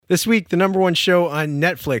This week, the number one show on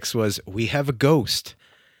Netflix was We Have a Ghost.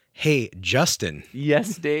 Hey, Justin.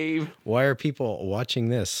 Yes, Dave. Why are people watching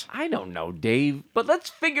this? I don't know, Dave, but let's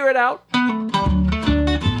figure it out.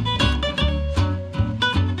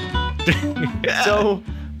 So,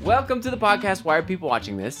 welcome to the podcast, Why Are People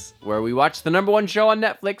Watching This? Where we watch the number one show on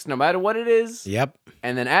Netflix, no matter what it is. Yep.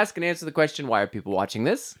 And then ask and answer the question, why are people watching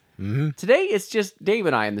this? Mm-hmm. Today, it's just Dave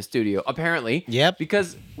and I in the studio, apparently. Yep.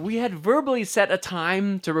 Because we had verbally set a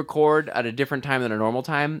time to record at a different time than a normal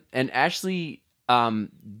time, and Ashley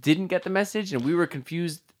didn't get the message, and we were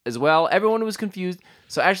confused as well. Everyone was confused,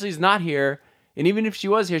 so Ashley's not here, and even if she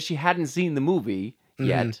was here, she hadn't seen the movie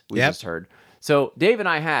yet, we just heard. So Dave and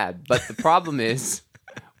I had, but the problem is,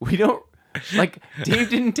 we don't, Dave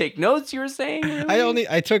didn't take notes, you were saying? Really?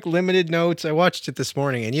 I took limited notes. I watched it this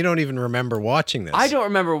morning, and you don't even remember watching this. I don't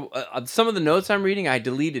remember, some of the notes I'm reading, I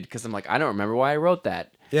deleted, because I'm like, I don't remember why I wrote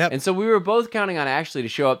that. Yep. And so we were both counting on Ashley to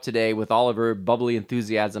show up today with all of her bubbly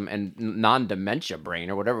enthusiasm and non-dementia brain,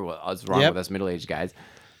 or whatever was wrong with us middle-aged guys.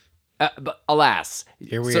 But alas.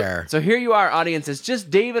 Here we are. So here you are, audience. It's just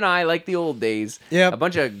Dave and I, like the old days. Yep. A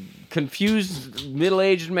bunch of confused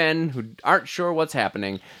middle-aged men who aren't sure what's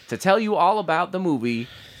happening to tell you all about the movie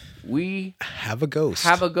We Have a Ghost.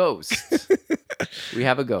 Have a Ghost. We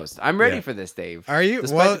have a ghost. I'm ready for this, Dave. Are you?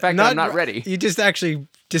 Despite the fact that I'm not ready. You just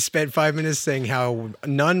spent 5 minutes saying how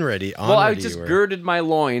unready. Well, I just girded my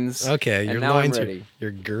loins. Okay, your now loins I'm ready. Your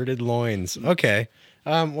girded loins. Okay.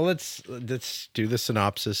 Well, let's do the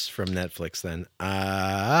synopsis from Netflix then.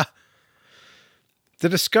 The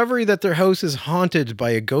discovery that their house is haunted by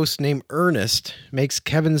a ghost named Ernest makes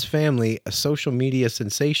Kevin's family a social media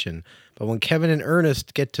sensation. But when Kevin and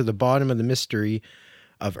Ernest get to the bottom of the mystery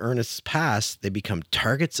of Ernest's past, they become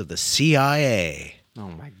targets of the CIA. Oh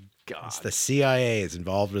my God. It's the CIA is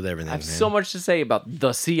involved with everything. I have so much to say about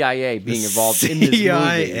the CIA being involved in this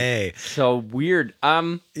movie. So weird.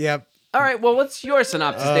 Yep. All right, well, what's your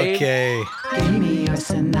synopsis, Dave? Okay. Give me your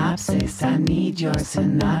synopsis, I need your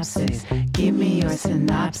synopsis. Give me your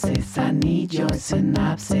synopsis, I need your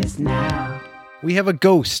synopsis now. We Have a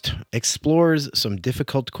Ghost explores some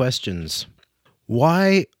difficult questions.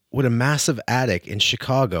 Why would a massive attic in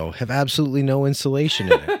Chicago have absolutely no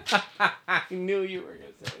insulation in it? I knew you were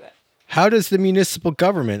going to say that. How does the municipal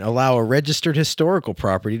government allow a registered historical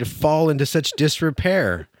property to fall into such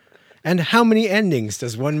disrepair? And how many endings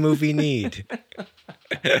does one movie need?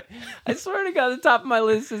 I swear to God, the top of my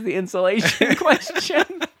list is the insulation question.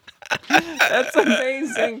 That's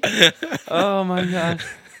amazing. Oh, my God.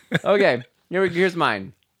 Okay, here's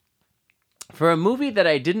mine. For a movie that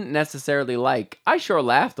I didn't necessarily like, I sure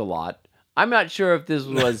laughed a lot. I'm not sure if this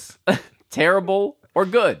was terrible or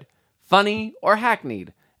good, funny or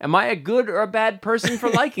hackneyed. Am I a good or a bad person for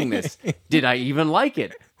liking this? Did I even like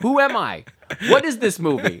it? Who am I? What is this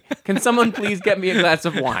movie? Can someone please get me a glass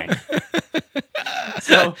of wine?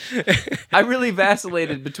 So I really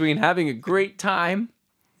vacillated between having a great time.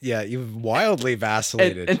 Yeah, you've wildly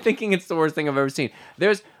vacillated. And thinking it's the worst thing I've ever seen.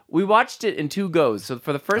 We watched it in 2 goes. So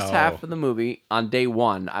for the first half of the movie, on day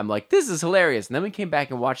 1, I'm like, this is hilarious. And then we came back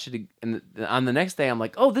and watched it. And on the next day, I'm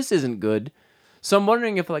like, oh, this isn't good. So I'm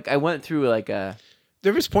wondering if I went through a...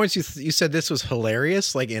 There was points you said this was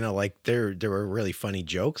hilarious, there were really funny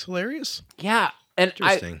jokes, hilarious. Yeah, and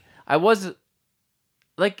Interesting. I was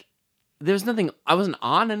there's nothing. I wasn't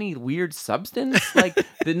on any weird substance.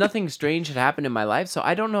 Nothing strange had happened in my life, so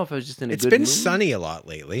I don't know if I was just in a good mood. It's been sunny a lot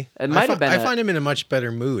lately. It might have been. I find him in a much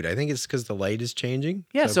better mood. I think it's because the light is changing.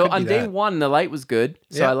 Yeah. So on day 1, the light was good,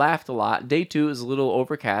 so Yeah. I laughed a lot. Day 2 is a little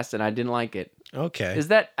overcast, and I didn't like it. Okay.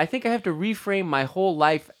 I think I have to reframe my whole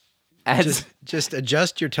life. Just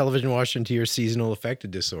adjust your television watching to your seasonal affective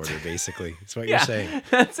disorder, basically. That's what you're saying.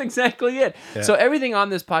 That's exactly it. Yeah. So everything on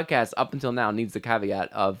this podcast up until now needs the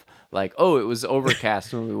caveat of it was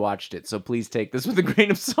overcast when we watched it. So please take this with a grain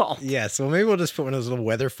of salt. Yeah, so maybe we'll just put one of those little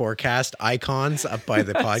weather forecast icons up by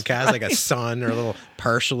the podcast, like a sun or a little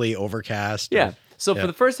partially overcast. Yeah. So for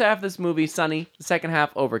the first half of this movie, sunny. The second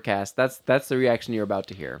half, overcast. That's the reaction you're about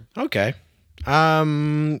to hear. Okay.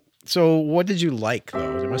 So what did you like,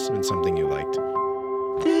 though? There must have been something you liked.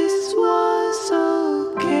 This was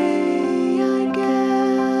okay, I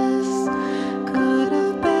guess. Could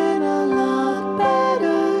have been a lot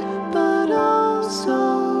better, but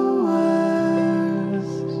also worse.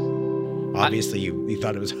 Obviously, you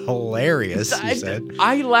thought it was hilarious, you said.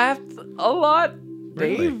 I laughed a lot,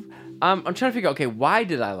 Dave. Really? I'm trying to figure out, okay, why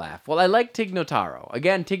did I laugh? Well, I like Tig Notaro.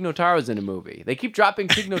 Again, Tig Notaro's in a movie. They keep dropping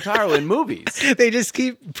Tig Notaro in movies. They just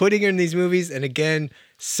keep putting her in these movies, and again,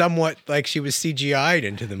 somewhat like she was CGI'd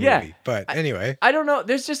into the movie. Yeah. But anyway. I don't know.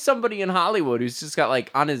 There's just somebody in Hollywood who's just got,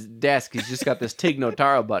 like, on his desk, he's just got this Tig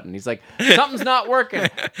Notaro button. He's like, something's not working.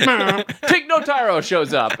 Tig Notaro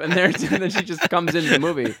shows up, and then she just comes into the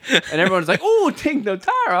movie, and everyone's like, ooh, Tig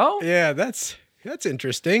Notaro. Yeah, that's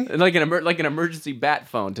interesting. And like an emergency bat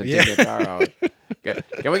phone to Tig Notaro.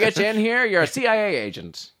 Can we get you in here? You're a CIA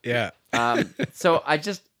agent. Yeah. So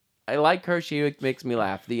I like her. She makes me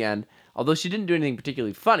laugh. The end. Although she didn't do anything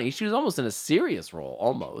particularly funny, she was almost in a serious role,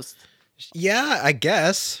 almost. Yeah, I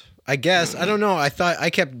guess. I don't know. I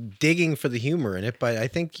kept digging for the humor in it, but I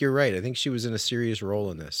think you're right. I think she was in a serious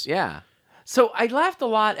role in this. Yeah. So I laughed a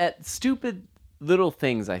lot at stupid little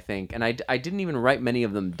things, I think, and I didn't even write many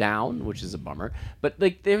of them down, which is a bummer. But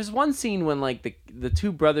like, there was one scene when like the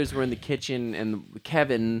two brothers were in the kitchen and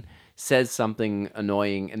Kevin says something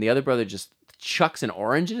annoying, and the other brother just chucks an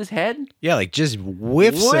orange at his head. Yeah, like just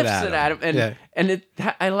whiffs it at him. And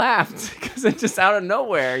I laughed because it just out of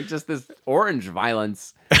nowhere, just this orange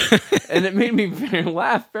violence, and it made me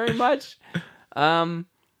laugh very much. I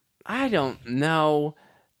don't know.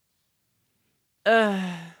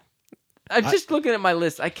 I'm just looking at my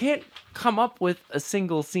list. I can't come up with a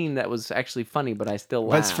single scene that was actually funny, but I still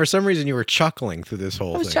laughed. But for some reason, you were chuckling through this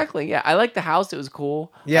whole thing. I was chuckling, yeah. I liked the house. It was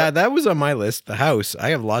cool. Yeah, that was on my list. The house.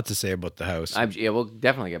 I have a lot to say about the house. Yeah, we'll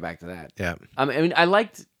definitely get back to that. Yeah. I mean, I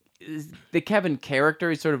liked the Kevin character.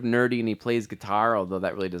 He's sort of nerdy and he plays guitar, although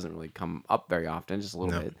that really doesn't really come up very often, just a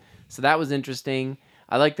little bit. So that was interesting.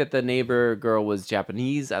 I like that the neighbor girl was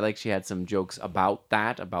Japanese. I like she had some jokes about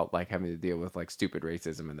that, about like having to deal with like stupid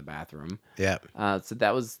racism in the bathroom. Yeah. So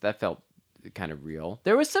that felt kind of real.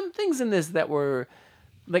 There were some things in this that were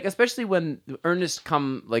like, especially when Ernest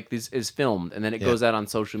this is filmed and then it goes out on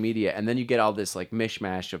social media, and then you get all this like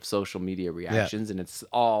mishmash of social media reactions, and it's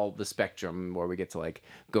all the spectrum where we get to like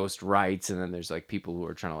ghost rights, and then there's like people who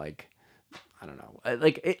are trying to like, I don't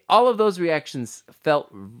know, all of those reactions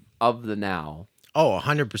felt of the now. Oh,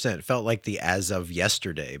 100%. It felt like the as of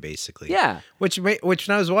yesterday, basically. Yeah. Which when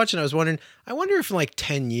I was watching, I was wondering, I wonder if in like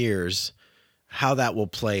 10 years, how that will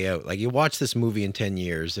play out. Like you watch this movie in 10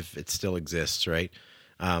 years, if it still exists, right?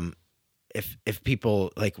 If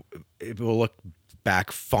people will look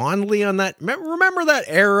back fondly on that. Remember that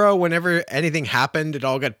era whenever anything happened, it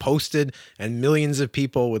all got posted and millions of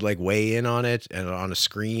people would like weigh in on it and on a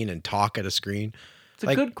screen and talk at a screen. It's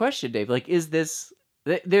a good question, Dave. Like, is this...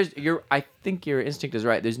 I think your instinct is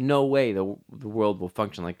right. There's no way the world will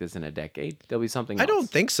function like this in a decade. There'll be something else. I don't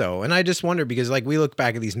think so. And I just wonder because like we look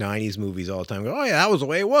back at these 90s movies all the time and go, oh yeah, that was the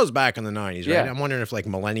way it was back in the 90s, right? Yeah. I'm wondering if like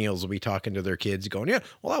millennials will be talking to their kids going, yeah,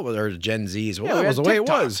 well that was, or Gen Zs, well Yeah, that was the way it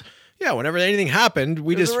TikTok. was. Yeah, whenever anything happened,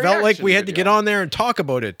 we There's just a felt like we reaction had to get video. on there and talk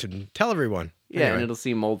about it and tell everyone. Yeah, Anyway, and it'll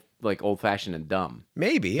seem old-fashioned and dumb.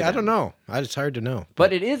 maybe. I don't know. It's hard to know.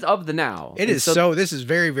 But it is of the now. It And is so this is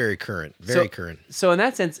very, very current. Very current. So in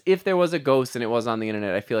that sense, if there was a ghost and it was on the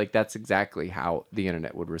internet, I feel like that's exactly how the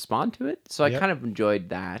internet would respond to it. So I kind of enjoyed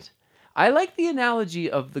that. I like the analogy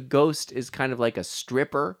of the ghost is kind of like a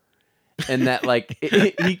stripper, and that like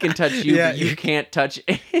he can touch you, but you can't touch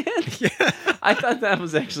it. Yeah. I thought that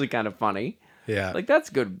was actually kind of funny. Yeah. Like that's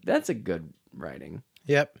good. That's a good writing.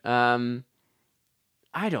 Yep.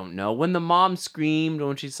 I don't know. When the mom screamed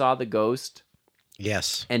when she saw the ghost,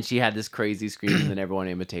 Yes. and she had this crazy scream, and then everyone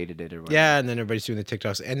imitated it. Or whatever. Yeah, and then everybody's doing the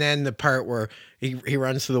TikToks. And then the part where he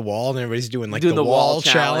runs to the wall and everybody's doing like Doing the the wall wall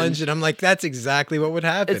challenge. challenge. And I'm like, that's exactly what would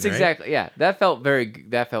happen. It's right? exactly, yeah. That felt very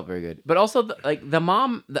good. But also,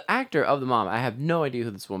 the actor of the mom, I have no idea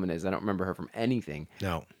who this woman is. I don't remember her from anything.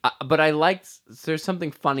 No. But there's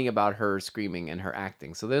something funny about her screaming and her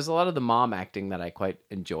acting. So there's a lot of the mom acting that I quite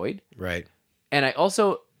enjoyed. Right. And I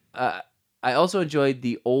also enjoyed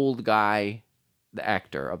the old guy, the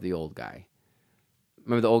actor of the old guy.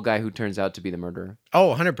 Remember the old guy who turns out to be the murderer?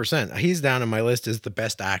 Oh, 100%. He's down on my list as the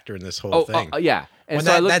best actor in this whole thing. Yeah. And When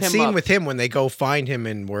so I looked that him scene up. with him when they go find him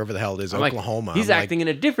in wherever the hell it is, I'm like, Oklahoma. he's I'm like, acting in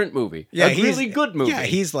a different movie. yeah, a really good movie. Yeah,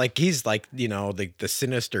 he's like the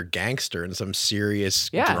sinister gangster in some serious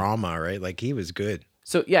drama, right? Like he was good.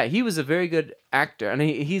 So yeah, he was a very good actor, and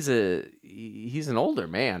he's an older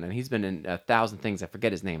man, and he's been in 1,000 things. I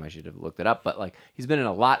forget his name. I should have looked it up, but like he's been in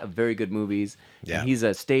a lot of very good movies. Yeah. And he's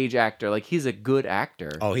a stage actor. Like he's a good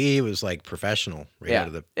actor. Oh, he was like professional right out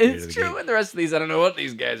of the. It's true. And the rest of these, I don't know what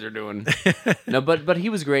these guys are doing. No, but he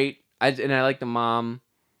was great. I like the mom.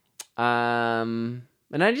 And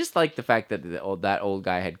I just like the fact that that old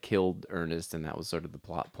guy had killed Ernest, and that was sort of the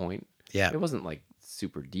plot point. Yeah. It wasn't like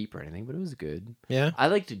super deep or anything, but it was good. Yeah. I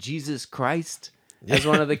liked Jesus Christ as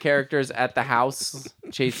one of the characters at the house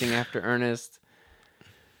chasing after Ernest.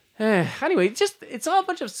 Anyway, it's all a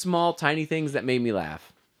bunch of small, tiny things that made me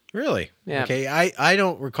laugh. Really? Yeah. Okay. I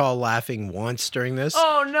don't recall laughing once during this.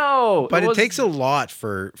 Oh no! But it takes a lot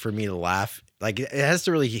for me to laugh. Like it has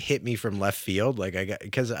to really hit me from left field. Like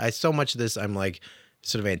because so much of this I'm like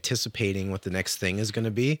sort of anticipating what the next thing is going to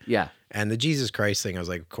be. Yeah. And the Jesus Christ thing, I was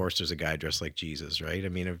like, of course, there's a guy dressed like Jesus, right? I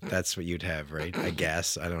mean, if that's what you'd have, right? I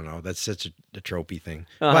guess. I don't know. That's such a tropey thing.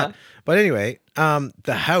 Uh-huh. But anyway,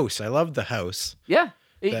 the house. I love the house. Yeah.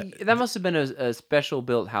 That must have been a special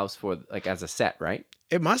built house for like as a set, right?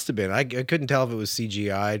 It must have been. I couldn't tell if it was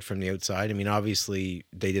CGI'd from the outside. I mean, obviously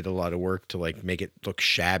they did a lot of work to like make it look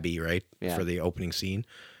shabby, right? Yeah. For the opening scene.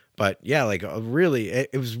 But yeah, like really,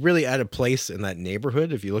 it was really out of place in that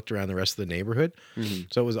neighborhood. If you looked around the rest of the neighborhood,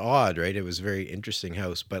 so it was odd, right? It was a very interesting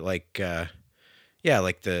house, but like, yeah,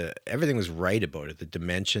 like everything was right about it. The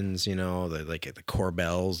dimensions, the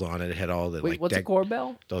corbels on it. It had all the What's a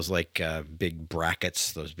corbel? Those like big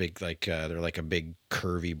brackets. Those big like they're like a big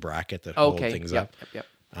curvy bracket that hold things up. Yep.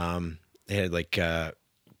 They had like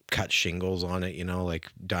cut shingles on it, like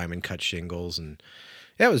diamond cut shingles, and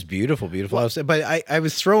yeah, it was beautiful. But I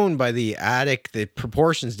was thrown by the attic. The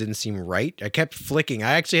proportions didn't seem right. I kept flicking.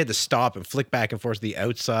 I actually had to stop and flick back and forth to the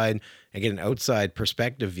outside and get an outside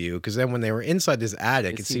perspective view, because then when they were inside this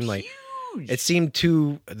attic, it seemed like huge.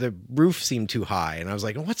 the roof seemed too high, and I was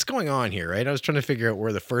like, what's going on here, right? I was trying to figure out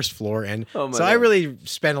where the first floor ended. Oh my so I God. really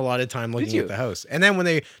spent a lot of time looking at the house. And then when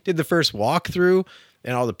they did the first walkthrough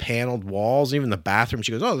and all the paneled walls, even the bathroom,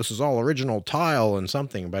 she goes, oh, this is all original tile and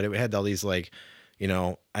something, but it had all these like,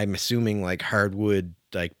 I'm assuming like hardwood,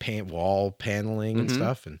 like wall paneling and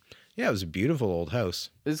stuff. And yeah, it was a beautiful old house.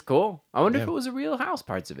 It's cool. I wonder Yeah. if it was a real house,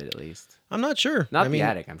 parts of it at least. I'm not sure. Not I the mean,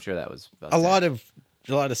 attic. I'm sure that was a lot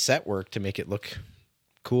of set work to make it look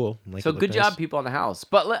cool. Make So it look good nice. job, people on the house.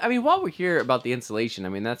 But I mean, while we're here about the insulation, I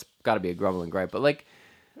mean, that's got to be a grumbling gripe. But like,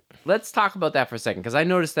 let's talk about that for a second, because I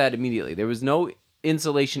noticed that immediately. There was no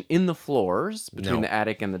insulation in the floors between No. the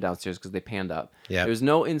attic and the downstairs because they panned up. Yeah. There was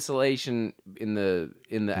no insulation in the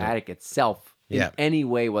attic itself in Yeah. any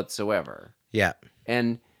way whatsoever, Yeah.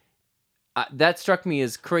 and that struck me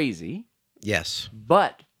as crazy. Yes.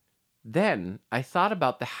 But then I thought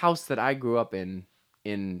about the house that I grew up in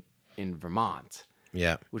Vermont,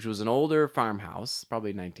 Yeah. which was an older farmhouse,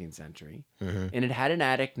 probably 19th century, and it had an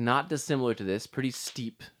attic not dissimilar to this, pretty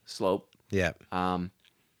steep slope, Yeah.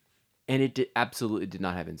 and it absolutely did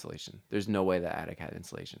not have insulation. There's no way the attic had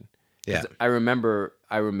insulation. 'Cause Yeah. I remember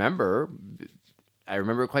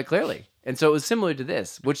it quite clearly, and so it was similar to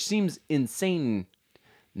this, which seems insane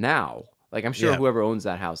now. Like, I'm sure Yeah. whoever owns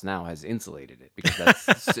that house now has insulated it, because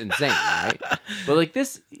that's insane, right? But like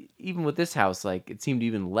this, even with this house, like it seemed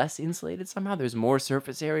even less insulated somehow. There's more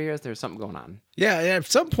surface areas. There's something going on. Yeah, and at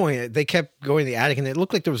some point they kept going to the attic, and it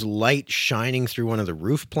looked like there was light shining through one of the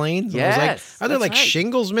roof planes. And I was like, Yes, are there that's like right.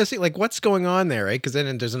 shingles missing? Like, what's going on there, right? Because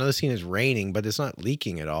then there's another scene it's raining, but it's not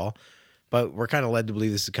leaking at all. But we're kind of led to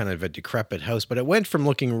believe this is kind of a decrepit house. But it went from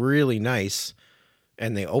looking really nice,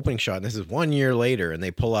 and the opening shot, and this is 1 year later, and they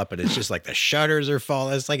pull up, and it's just like the shutters are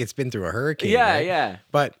falling. It's like it's been through a hurricane. Yeah, right? yeah.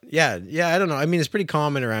 But yeah, I don't know. I mean, it's pretty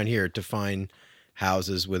common around here to find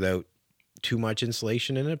houses without too much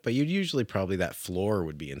insulation in it, but you'd usually probably that floor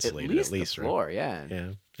would be insulated At least the right? floor, yeah.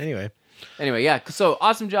 Yeah. Anyway, Anyway, yeah. So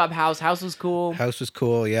awesome job, house. House was cool. house was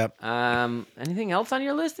cool. Yep. Anything else on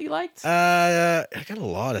your list that you liked? I got a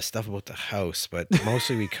lot of stuff about the house, but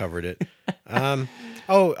mostly we covered it.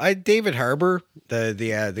 David Harbour, the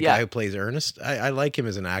Yeah. guy who plays Ernest. I like him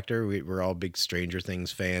as an actor. We're all big Stranger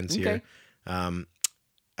Things fans here.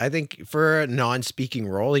 I think for a non-speaking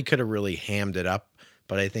role, he could have really hammed it up,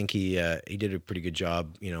 but I think he did a pretty good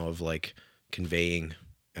job, of like conveying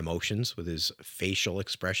emotions with his facial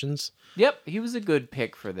expressions. Yep, he was a good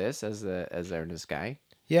pick for this as Ernest guy.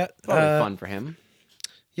 Yeah, Probably fun for him.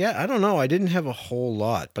 yeah. I don't know. I didn't have a whole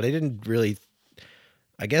lot, but I didn't really.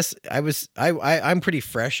 I guess I'm pretty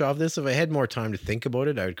fresh off this. If I had more time to think about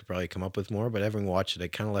it, I could probably come up with more. But having watched it, I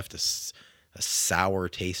kind of left a sour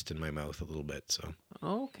taste in my mouth a little bit. So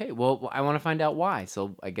Okay, well, I want to find out why.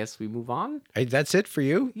 So I guess we move on. that's it for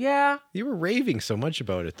you. Yeah, You were raving so much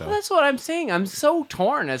about it, though. well, that's what I'm saying. I'm so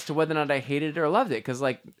torn as to whether or not I hated it or loved it, because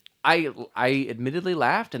like I admittedly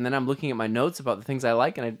laughed, and then I'm looking at my notes about the things I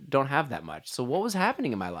like, and I don't have that much. So what was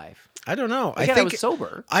happening in my life? I don't know. Again, I was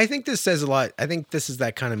sober. I think this says a lot. I think this is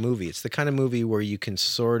that kind of movie. It's the kind of movie where you can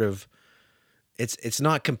sort of. It's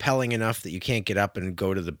not compelling enough that you can't get up and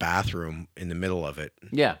go to the bathroom in the middle of it.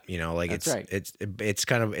 Yeah, Like That's it's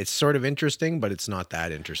right. it's sort of interesting, but it's not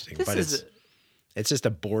that interesting. this but is It's just a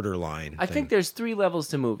borderline. I thing. think there's 3 levels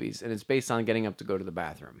to movies, and it's based on getting up to go to the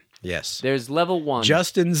bathroom. yes. There's level 1.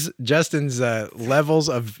 Justin's levels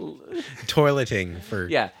of toileting for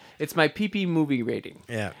Yeah, it's my pee movie rating.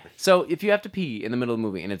 yeah So if you have to pee in the middle of the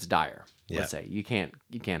movie and it's dire, Yeah. let's say you can't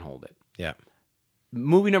hold it. yeah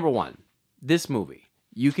Movie number 1, this movie,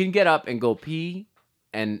 you can get up and go pee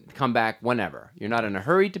and come back whenever. You're not in a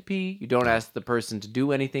hurry to pee. You don't ask the person to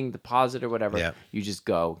do anything, to pause it or whatever. Yeah. You just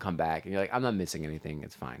go, come back, and you're like, I'm not missing anything.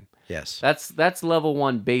 It's fine. yes That's level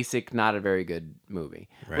 1, basic, not a very good movie.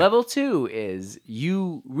 Right. Level 2 is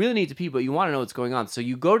you really need to pee, but you want to know what's going on. So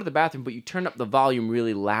you go to the bathroom, but you turn up the volume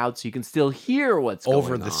really loud so you can still hear what's going on.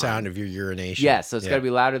 over the sound of your urination. Yes, so it's Yeah. got to be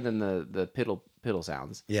louder than the piddle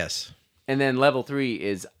sounds. Yes. And then level 3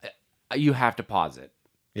 is you have to pause it.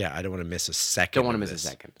 Yeah, I don't want to miss a second. Don't want to of miss this. a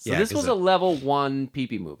second. So Yeah, this 'cause was a level 1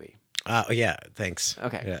 pee movie. yeah, thanks.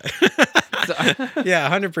 Okay. Yeah. So, Yeah,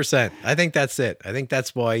 100%. I think that's it. I think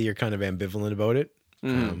that's why you're kind of ambivalent about it.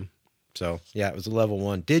 Mm-hmm. So yeah, it was a level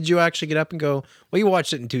 1. Did you actually get up and go? Well, you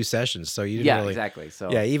watched it in 2 sessions, so you didn't yeah, really. exactly.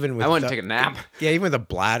 So Yeah, even with I went to take a nap. Yeah, even with a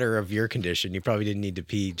bladder of your condition, you probably didn't need to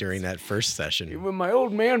pee during that first session. With my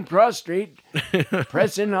old man prostrate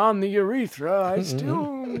pressing on the urethra, I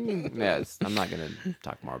still. Yes, I'm not gonna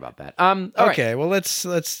talk more about that. All right. Okay, well let's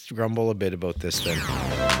grumble a bit about this then.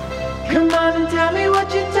 Come on and tell me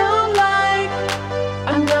what you don't like.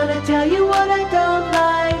 I'm gonna tell you what I don't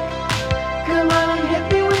like. Come on and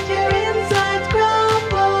hit me with your insides,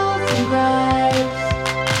 grumbles and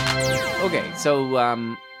gripes. Okay, so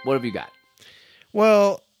what have you got?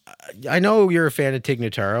 Well, I know you're a fan of Tig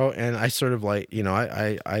Notaro, and I sort of like,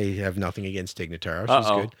 I have nothing against Tig Notaro. She's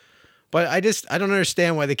Uh-oh. good. But I don't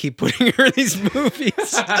understand why they keep putting her in these movies.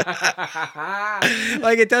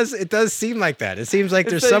 Like it does seem like that. It seems like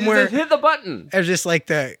there's somewhere Hit the button. there's just like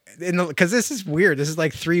because this is weird. This is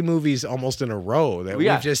like 3 movies almost in a row that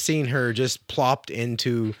Yeah. we've just seen her just plopped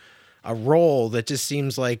into a role that just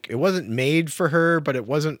seems like it wasn't made for her, but it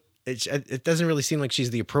wasn't. It doesn't really seem like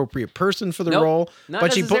she's the appropriate person for the Nope, role. not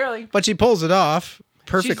but necessarily. but she pulls it off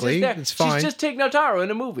She's perfectly. just there. It's fine. She's just Tig Notaro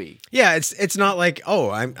in a movie. Yeah, it's not like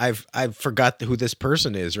I've forgot who this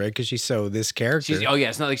person is, right? Because she's so this character.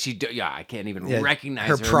 It's not like I can't even Yeah, recognize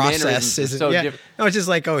her her process mannerisms are isn't. so Yeah, different. no, it's just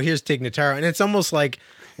like here's Tig Notaro, and it's almost like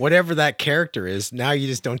whatever that character is. Now you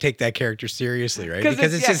just don't take that character seriously, right?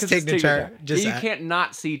 Because it's just Tig Notaro. Just you can't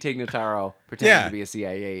not see Tig Notaro pretending Yeah. to be a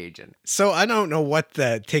CIA agent. So I don't know what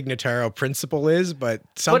the Tig Notaro principle is, but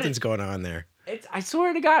something's going on there. I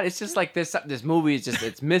swear to God, it's just like this movie is just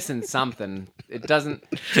it's missing something. It doesn't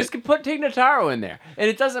just put Tig Notaro in there, and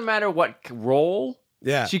it doesn't matter what role.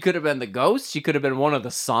 Yeah. She could have been the ghost. She could have been one of the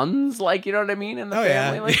sons, like you know what I mean, in the Oh,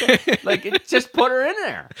 family, yeah. like that. Like it just put her in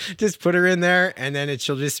there. Just put her in there, and then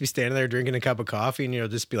she'll just be standing there drinking a cup of coffee, and you'll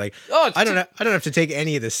just be like, Oh, it's I don't have to take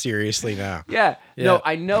any of this seriously now. Yeah. Yeah. No,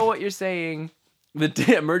 I know what you're saying.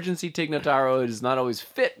 The emergency Tig Notaro does not always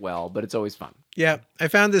fit well, but it's always fun. Yeah, I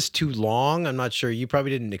found this too long. I'm not sure. You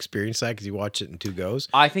probably didn't experience that because you watched it in 2 goes.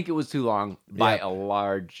 I think it was too long by Yeah. a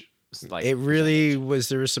large, like. It really was.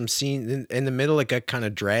 There was some scene in the middle. It got kind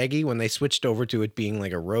of draggy when they switched over to it being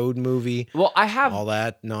like a road movie. Well, I have. All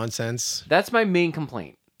that nonsense. That's my main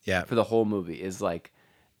complaint Yeah. for the whole movie is like,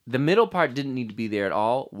 the middle part didn't need to be there at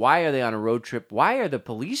all. Why are they on a road trip? Why are the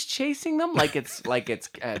police chasing them? Like it's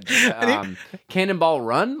Cannonball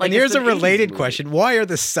Run. Like And here's it's a an 80s related movie. question. Why are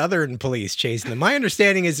the Southern police chasing them? My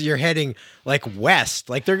understanding is you're heading like west.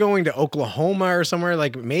 Like they're going to Oklahoma or somewhere.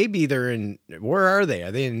 Like maybe they're in, where are they?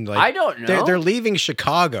 Are they in like, I don't know. They're leaving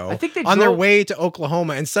Chicago I think they on their drove- way to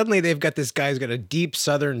Oklahoma. And suddenly they've got this guy who's got a deep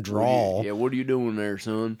Southern drawl. Yeah, what are you doing there,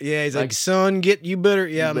 son? Yeah, he's like, son, you better.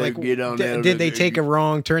 Yeah, I'm better like, get on that. did they take a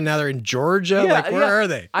wrong turn? Now they're in Georgia. Like, where are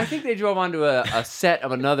they? I think they drove onto a set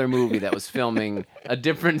of another movie that was filming a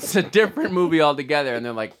different movie altogether, and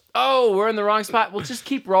they're like, "Oh, we're in the wrong spot. We'll just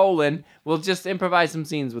keep rolling. We'll just improvise some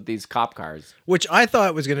scenes with these cop cars." Which I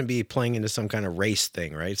thought was going to be playing into some kind of race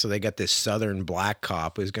thing, right? So they got this Southern black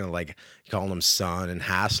cop who's going to like call them son and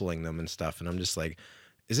hassling them and stuff, and I'm just like,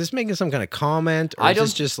 is this making some kind of comment, or is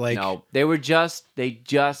this just like no? They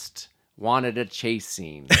just wanted a chase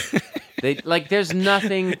scene. There's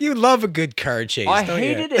nothing. You love a good car chase. I don't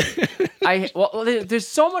hated you? it. There's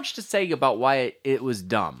so much to say about why it was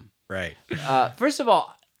dumb. Right. First of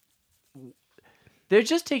all, they're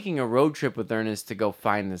just taking a road trip with Ernest to go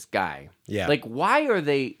find this guy. Yeah. Like, why are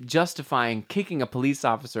they justifying kicking a police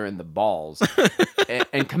officer in the balls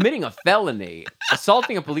and committing a felony,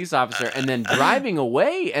 assaulting a police officer, and then driving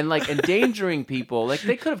away and like endangering people? Like,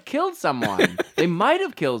 they could have killed someone. They might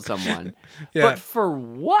have killed someone. Yeah. But for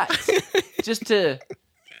what? Just to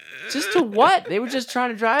Just to what? They were just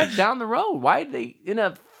trying to drive down the road. Why did they in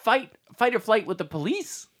a fight or flight with the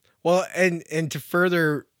police? Well, and to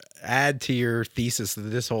further add to your thesis that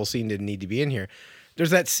this whole scene didn't need to be in here,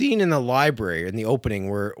 there's that scene in the library in the opening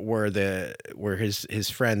where his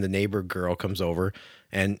friend, the neighbor girl, comes over,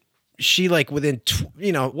 and she like within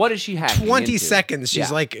What is she hacking 20 into? seconds she's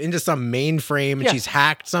Yeah. like into some mainframe and Yeah. she's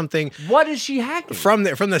hacked something What is she hacking? from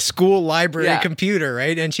the school library Yeah. computer,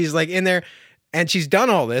 right? And she's like in there. And she's done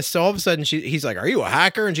all this, so all of a sudden he's like, "Are you a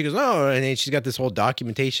hacker?" And she goes, "No." And then she's got this whole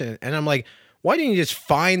documentation, and I'm like, "Why didn't you just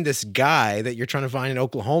find this guy that you're trying to find in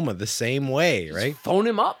Oklahoma the same way, right? Phone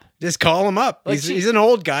him up. Just call him up. Like He's an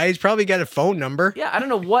old guy. He's probably got a phone number." Yeah, I don't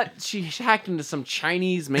know what she hacked into some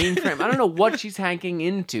Chinese mainframe. I don't know what she's hacking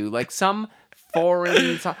into, like some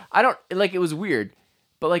foreign. I don't like. It was weird,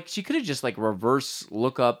 but like she could have just like reverse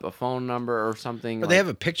look up a phone number or something. Or they have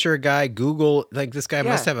a picture of guy Google, like this guy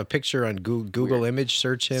must Yeah. have a picture on Google image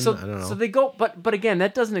search him. So, I don't know. So they go, but again,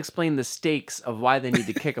 that doesn't explain the stakes of why they need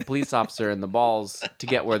to kick a police officer in the balls to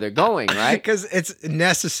get where they're going, right? Because it's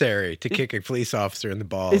necessary to kick a police officer in the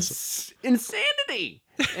balls. It's insanity.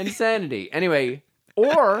 Anyway,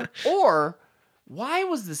 or why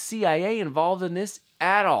was the CIA involved in this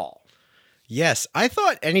at all? Yes, I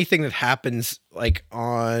thought anything that happens like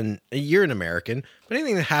you're an American, but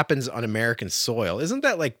anything that happens on American soil, isn't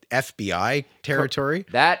that like FBI territory?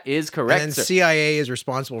 That is correct. And then sir. CIA is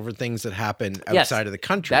responsible for things that happen outside of the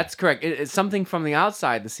country. That's correct. It's something from the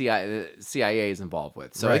outside the CIA is involved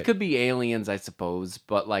with. So Right. it could be aliens, I suppose,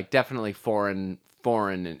 but like definitely foreign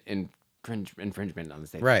infringement on the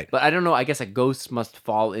state. Right. But I don't know. I guess a ghost must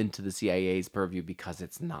fall into the CIA's purview because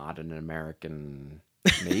it's not an American.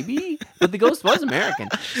 Maybe, but the ghost was American.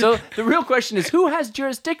 So the real question is, who has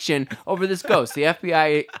jurisdiction over this ghost? The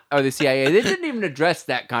FBI or the CIA? They didn't even address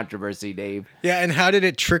that controversy, Dave. Yeah, and how did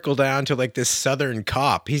it trickle down to like this Southern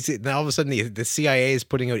cop? Now all of a sudden the CIA is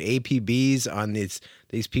putting out APBs on these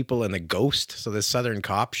people and the ghost. So the Southern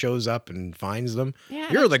cop shows up and finds them.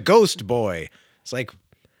 Yeah. You're the ghost boy. It's like,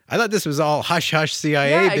 I thought this was all hush hush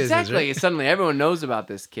CIA business. Exactly. Right? Suddenly everyone knows about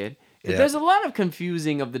this kid. Yeah. There's a lot of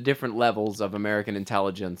confusing of the different levels of American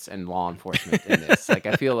intelligence and law enforcement in this. Like,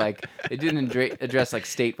 I feel like it didn't address like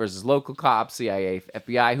state versus local cops, CIA,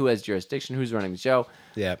 FBI, who has jurisdiction, who's running the show.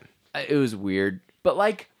 Yeah. It was weird, but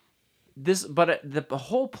like this, but the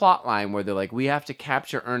whole plot line where they're like, we have to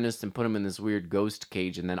capture Ernest and put him in this weird ghost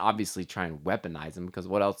cage, and then obviously try and weaponize him, because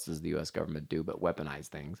what else does the U.S. government do but weaponize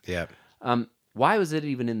things? Yeah. Why was it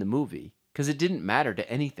even in the movie? Because it didn't matter to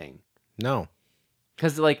anything. No.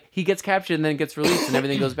 Because, like, he gets captured and then gets released and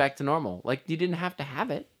everything goes back to normal. Like, you didn't have to have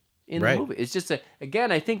it in Right. the movie. It's just,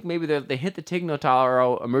 again, I think maybe they hit the Tig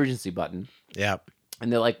Notaro emergency button. Yeah.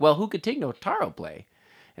 And they're like, well, who could Tig Notaro play?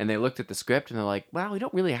 And they looked at the script and they're like, well, we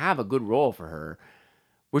don't really have a good role for her.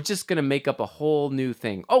 We're just going to make up a whole new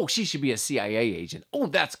thing. Oh, she should be a CIA agent. Oh,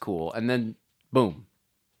 that's cool. And then, boom.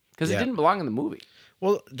 Because Yeah. it didn't belong in the movie.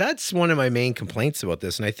 Well, that's one of my main complaints about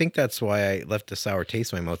this, and I think that's why I left a sour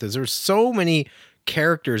taste in my mouth. Is there's so many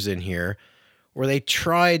characters in here where they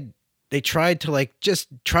tried to like just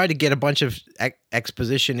try to get a bunch of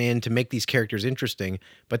exposition in to make these characters interesting,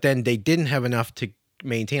 but then they didn't have enough to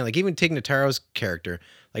maintain. Like even Tig Notaro's character,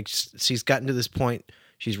 like she's gotten to this point,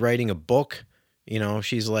 she's writing a book. You know,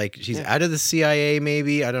 she's out of the CIA,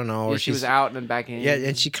 maybe, I don't know. Yeah, Or she was out and then back in. Yeah,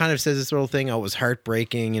 and she kind of says this little thing. Oh, it was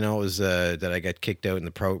heartbreaking. You know, it was that I got kicked out and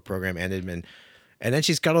the program ended. And then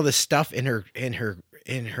she's got all this stuff in her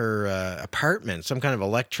apartment, some kind of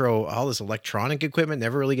all this electronic equipment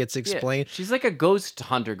never really gets Yeah, explained. she's like a ghost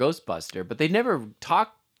hunter, ghostbuster, but they never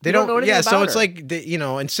talk. They don't know don't. anything Yeah, about so it's her. like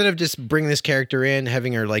instead of just bringing this character in,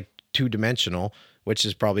 having her like 2-dimensional, which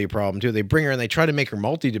is probably a problem too. They bring her and they try to make her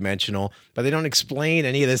multi-dimensional, but they don't explain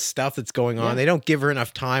any of this stuff that's going on. Yeah. They don't give her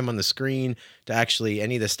enough time on the screen to actually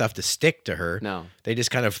any of the stuff to stick to her. No. They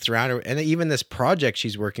just kind of throw her. And even this project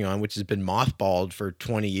she's working on, which has been mothballed for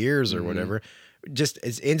 20 years or whatever, just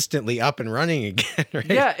is instantly up and running again. Right?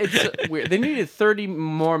 Yeah, it's weird. They needed 30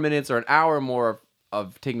 more minutes or an hour more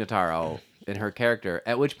of Tig Notaro in her character,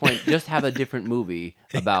 at which point just have a different movie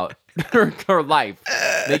about her life.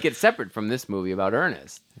 Make it separate from this movie about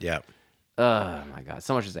Ernest. Yeah. Oh my god,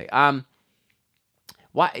 so much to say.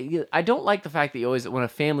 Why I don't like the fact that you always, when a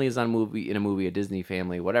family is in a movie, a Disney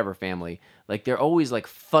family, whatever family, like they're always like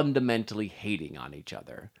fundamentally hating on each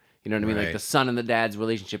other. You know what I mean? Like Right. the son and the dad's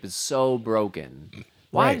relationship is so broken.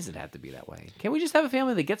 Why Right. does it have to be that way? Can't we just have a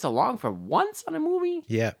family that gets along for once on a movie?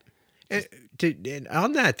 Yeah. And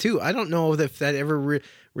on that too, I don't know if that ever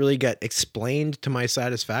really got explained to my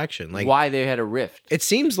satisfaction. Like Why they had a rift? it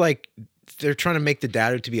seems like they're trying to make the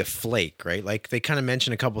dad out to be a flake, right? Like they kind of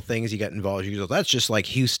mention a couple things he got involved. He goes, "That's just like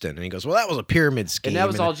Houston," and he goes, "Well, that was a pyramid scheme." And that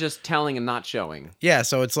was all just telling and not showing. Yeah,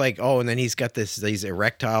 so it's like, oh, and then he's got these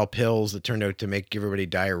erectile pills that turned out to make everybody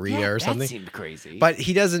diarrhea or something. That seemed crazy. But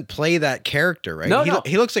he doesn't play that character, right? No.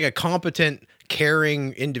 He looks like a competent,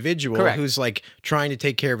 caring individual Correct. who's like trying to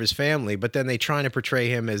take care of his family, but then they trying to portray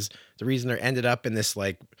him as the reason they're ended up in this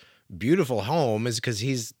like beautiful home is because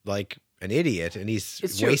he's like an idiot and he's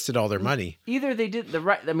It's true. wasted all their money. Either they did the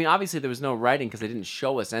right. I mean, obviously there was no writing because they didn't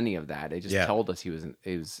show us any of that. They just Yeah. told us he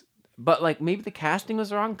was. But like maybe the casting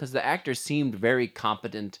was wrong because the actor seemed very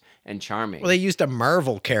competent and charming. Well, they used a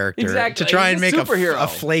Marvel character Exactly. to try and He's make a superhero. a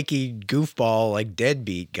flaky goofball like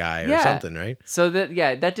deadbeat guy or Yeah. something, right? So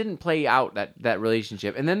that didn't play out that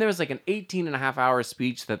relationship. And then there was like an 18.5-hour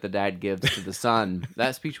speech that the dad gives to the son.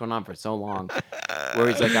 That speech went on for so long, where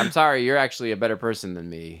he's like, "I'm sorry, you're actually a better person than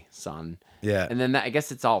me, son." Yeah. And then I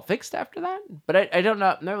guess it's all fixed after that. But I don't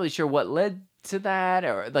know. I'm not really sure what led to that,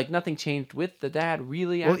 or like nothing changed with the dad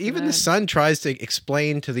really. Well, after even that. the son tries to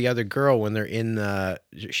explain to the other girl when they're in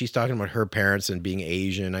she's talking about her parents and being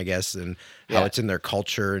Asian, I guess, and how Yeah. it's in their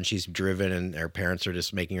culture and she's driven and her parents are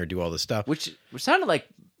just making her do all this stuff. which sounded like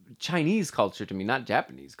Chinese culture to me, not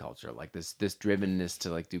Japanese culture. Like this drivenness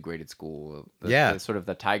to like do great at school. Yeah. Sort of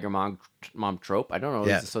the tiger mom trope. I don't always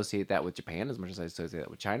Yeah. associate that with Japan as much as I associate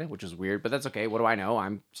that with China, which is weird, but that's okay. What do I know?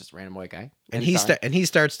 I'm just a random white guy. And Sorry. he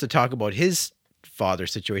starts to talk about his father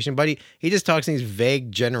situation, but he just talks in these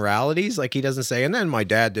vague generalities. Like he doesn't say, and then my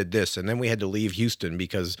dad did this, and then we had to leave Houston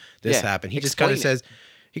because this Yeah, happened. He just kind of explain it. says,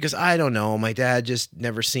 he goes, I don't know. My dad just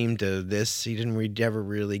never seemed to this. He never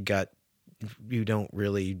really got, you don't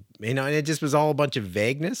really, and it just was all a bunch of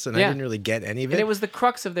vagueness, and I Yeah. didn't really get any of it. And it was the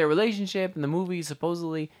crux of their relationship in the movie,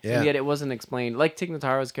 supposedly, Yeah. and yet it wasn't explained. Like Tig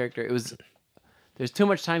Notaro's character, there's too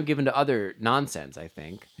much time given to other nonsense, I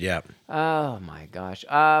think. Yeah. Oh my gosh.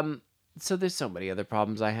 So there's so many other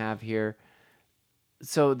problems I have here.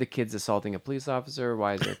 So the kid's assaulting a police officer.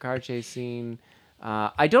 Why is there a car chase scene?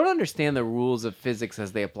 I don't understand the rules of physics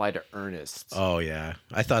as they apply to Ernest. Oh, yeah.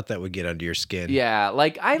 I thought that would get under your skin. Yeah,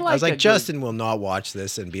 like I I was a like, good- Justin will not watch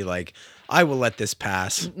this and be like, I will let this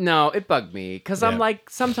pass. No, it bugged me because I'm Yeah. like,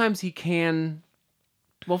 sometimes he can.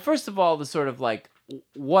 Well, first of all, the sort of like,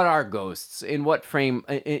 what are ghosts? In what frame?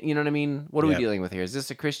 You know what I mean? What are we Yeah. dealing with here? Is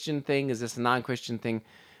this a Christian thing? Is this a non-Christian thing?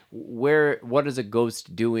 What is a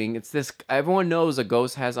ghost doing? It's this. Everyone knows a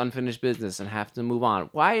ghost has unfinished business and have to move on.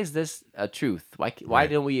 Why is this a truth? Why Right.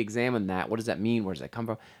 don't we examine that? What does that mean? Where does that come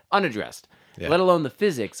from? Unaddressed. Yeah. Let alone the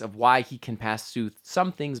physics of why he can pass through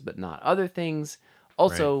some things but not other things.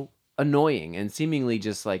 Also annoying and seemingly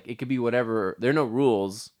just like it could be whatever. There are no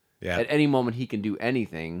rules. Yeah. At any moment he can do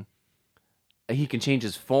anything. He can change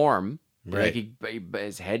his form. Right. Like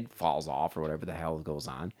his head falls off or whatever the hell goes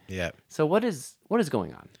on. Yeah. So what is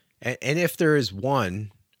going on? And if there is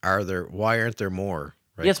one, why aren't there more?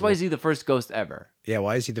 Right? Yes, why is he the first ghost ever? Yeah,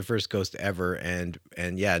 why is he the first ghost ever? And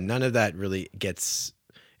yeah, none of that really gets.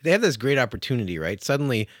 They have this great opportunity, right?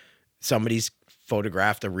 Suddenly, somebody's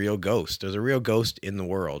photographed a real ghost. There's a real ghost in the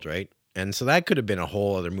world, right? And so that could have been a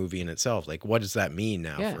whole other movie in itself. Like, what does that mean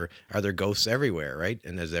now? Yeah. Are there ghosts everywhere, right?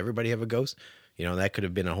 And does everybody have a ghost? You know, that could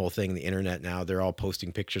have been a whole thing. The internet now, they're all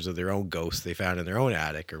posting pictures of their own ghosts they found in their own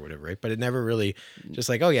attic or whatever, right? But it never really just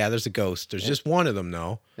like, oh yeah, there's a ghost. There's just one of them,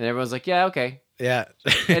 though. And everyone's like, yeah, okay. Yeah.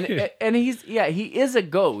 And he is a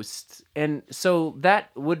ghost, and so that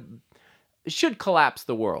should collapse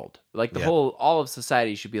the world. Like all of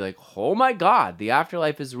society should be like, oh my God, the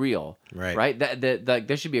afterlife is real. Right. Right. That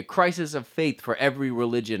there should be a crisis of faith for every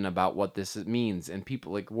religion about what this means, and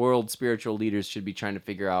people like world spiritual leaders should be trying to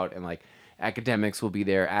figure out, and like academics will be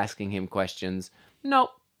there asking him questions. Nope.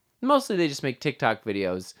 Mostly they just make TikTok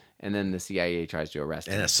videos, and then the CIA tries to arrest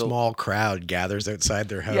him. And a So- small crowd gathers outside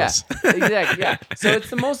their yeah, house. exactly. Yeah. So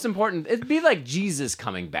it's the most important. It'd be like Jesus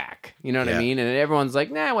coming back. You know what I Yeah. mean? And everyone's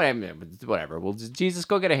like, nah, whatever. We'll just, Jesus,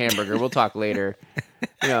 go get a hamburger. We'll talk later.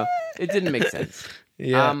 You know, it didn't make sense.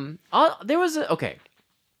 Yeah. There was okay.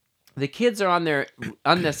 The kids are on their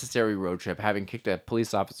unnecessary road trip, having kicked a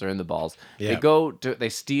police officer in the balls. Yeah. They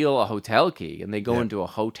steal a hotel key, and they go Yeah. into a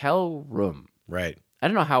hotel room. Right. I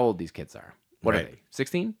don't know how old these kids are. What are Right. they?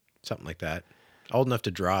 16? Something like that. Old enough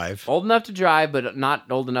to drive. Old enough to drive, but not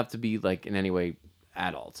old enough to be like in any way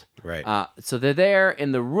adult. Right. So they're there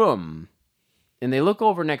in the room, and they look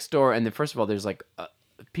over next door, and then first of all, there's like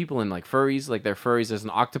people in like furries, like they're furries. There's an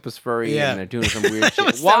octopus furry, Yeah. and they're doing some weird shit.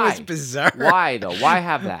 That Why? was bizarre. Why though? Why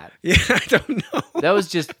have that? Yeah, I don't know. That was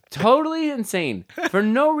just totally insane for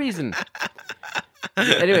no reason.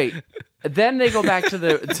 Anyway, then they go back to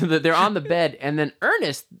the they're on the bed, and then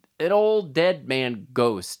Ernest an old dead man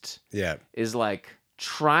ghost Yeah. is like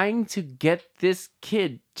trying to get this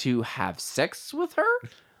kid to have sex with her.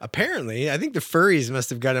 Apparently, I think the furries must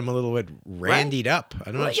have got him a little bit randied up.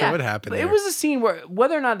 I'm not sure what happened But there. it was a scene where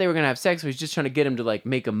whether or not they were going to have sex, he's just trying to get him to like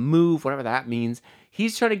make a move, whatever that means.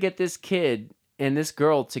 He's trying to get this kid and this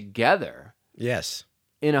girl together Yes.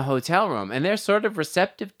 in a hotel room, and they're sort of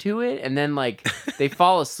receptive to it, and then like they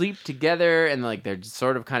fall asleep together, and like they're just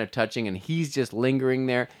sort of kind of touching, and he's just lingering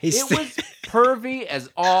there. It was pervy as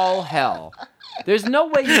all hell. There's no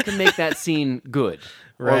way you can make that scene good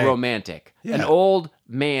or Right. romantic. Yeah. An old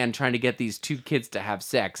man trying to get these two kids to have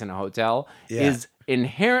sex in a hotel is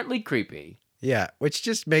inherently creepy. Yeah, which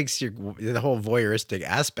just makes the whole voyeuristic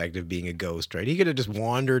aspect of being a ghost, right? He could have just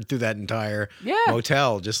wandered through that entire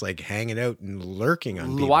motel, just like hanging out and lurking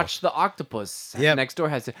on people. Watch the octopus next door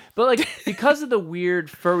has it. But like because of the weird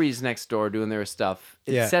furries next door doing their stuff,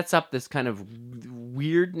 it sets up this kind of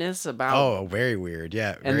weirdness about. Oh, very weird.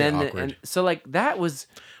 Yeah, very and then awkward. and so like that was.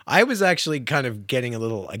 I was actually kind of getting a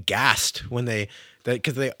little aghast when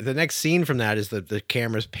because the next scene from that is the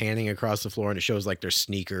camera's panning across the floor and it shows like their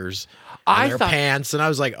sneakers and their pants, and I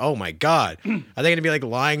was like, oh my god, are they gonna be like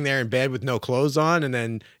lying there in bed with no clothes on, and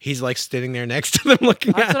then he's like sitting there next to them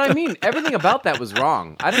looking That's at what them? I mean. Everything about that was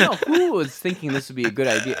wrong. I don't know who was thinking this would be a good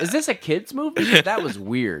idea. Is this a kids movie? That was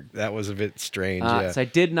weird. That was a bit strange. So I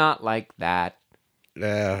did not like that.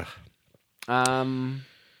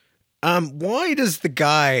 Why does the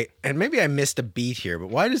guy, and maybe I missed a beat here, but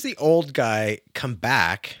why does the old guy come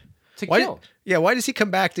back to kill? Why does he come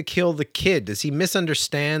back to kill the kid? Does he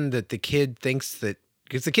misunderstand that the kid thinks that,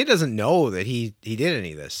 because the kid doesn't know that he did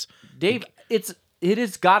any of this? Dave, it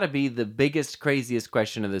has got to be the biggest, craziest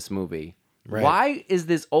question of this movie. Right. Why is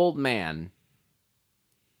this old man,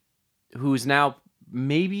 who's now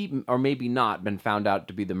maybe or maybe not been found out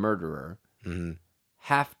to be the murderer,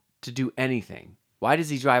 have to do anything? Why does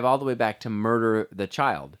he drive all the way back to murder the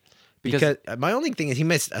child? Because my only thing is he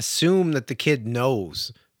must assume that the kid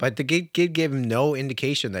knows, but the kid gave him no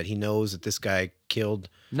indication that he knows that this guy killed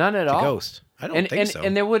none at the all. ghost. I don't think so.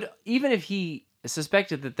 And there would, even if he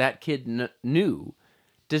suspected that kid knew,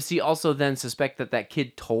 does he also then suspect that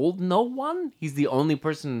kid told no one? He's the only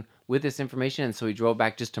person with this information, and so he drove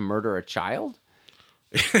back just to murder a child?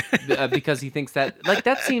 Because he thinks that, like,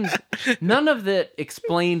 that seems, none of that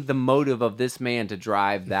explained the motive of this man to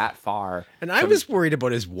drive that far. And I was worried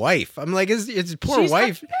about his wife. I'm like, his poor She's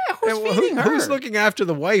wife. who's feeding her? Who's looking after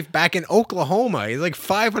the wife back in Oklahoma? He's like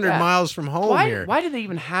 500 miles from home here. Why did they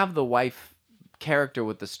even have the wife character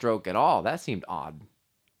with the stroke at all? That seemed odd.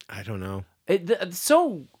 I don't know. I did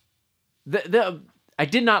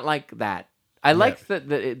not like that. I like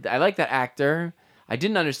I like that actor. I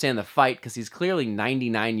didn't understand the fight because he's clearly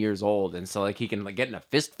 99 years old, and so like he can like get in a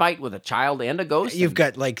fist fight with a child and a ghost. You've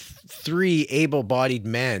got like three able-bodied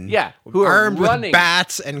men, who are armed running. with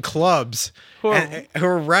bats and clubs, Who who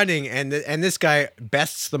are running, and this guy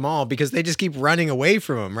bests them all because they just keep running away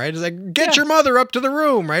from him. Right? It's like, get your mother up to the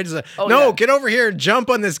room. Right? It's like, get over here and jump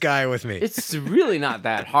on this guy with me. It's really not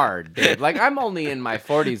that hard, Dave. Like I'm only in my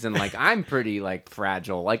 40s, and like I'm pretty like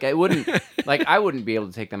fragile. Like I wouldn't be able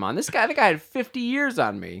to take them on. The guy had 50 years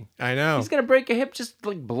on me. I know. He's gonna break a hip just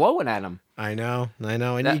like blowing at him. I know,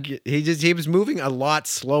 and he was moving a lot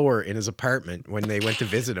slower in his apartment when they went to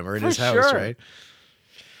visit him, or in his house, right?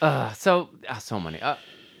 So many.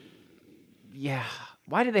 Yeah.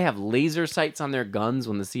 Why do they have laser sights on their guns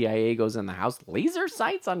when the CIA goes in the house? Laser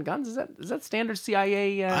sights on guns? Is that standard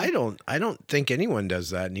CIA? I don't think anyone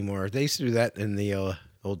does that anymore. They used to do that in the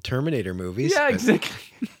old Terminator movies. Yeah,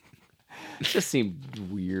 exactly. It just seemed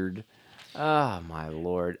weird. Oh my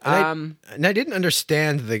lord! And I didn't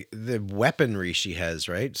understand the weaponry she has.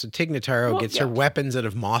 Right, so Tig Notaro gets her weapons out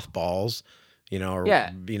of mothballs,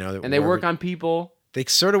 and they work on people. They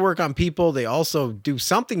sort of work on people. They also do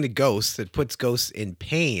something to ghosts that puts ghosts in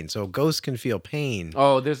pain, so ghosts can feel pain.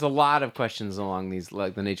 Oh, there's a lot of questions along these,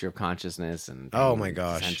 like the nature of consciousness and oh my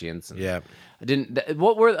gosh, sentience. And yeah, I didn't.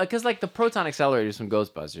 What were because like the proton accelerators from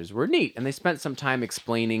Ghostbusters were neat, and they spent some time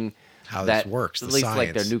explaining how that this works, at the least science.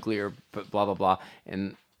 like their nuclear blah blah blah,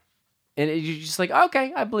 and you're just like,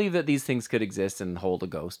 okay, I believe that these things could exist and hold a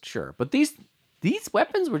ghost, sure. But these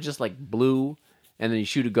weapons were just like blue, and then you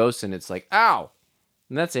shoot a ghost and it's like, ow,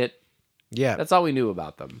 and that's it. Yeah, that's all we knew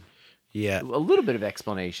about them. Yeah, a little bit of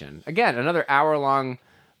explanation. Again, another hour-long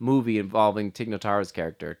movie involving Tig Notaro's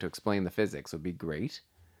character to explain the physics would be great.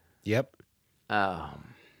 Yep. I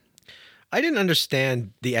didn't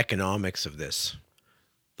understand the economics of this.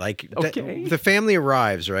 Like, the family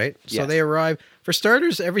arrives, right? So Yes. they arrive. For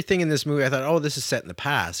starters, everything in this movie, I thought, oh, this is set in the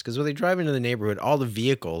past. Because when they drive into the neighborhood, all the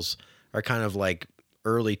vehicles are kind of like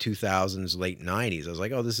early 2000s, late 90s. I was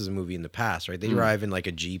like, oh, this is a movie in the past, right? They drive in like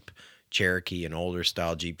a Jeep Cherokee, an older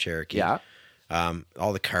style Jeep Cherokee. Yeah.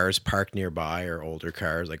 All the cars parked nearby are older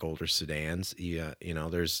cars, like older sedans. There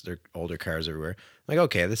are older cars everywhere. Like,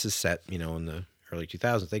 okay, this is set, in the early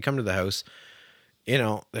 2000s. They come to the house.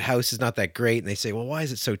 The house is not that great, and they say, well, why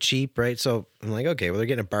is it so cheap, right? So I'm like, okay, well, they're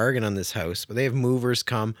getting a bargain on this house, but they have movers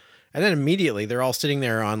come, and then immediately they're all sitting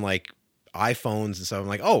there on like iPhones and stuff. I'm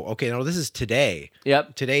like, oh, okay, no, this is today.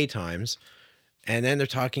 Yep. Today times. And then they're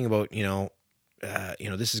talking about,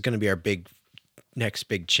 this is going to be our next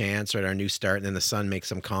big chance, right? Our new start. And then the son makes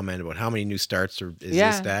some comment about how many new starts is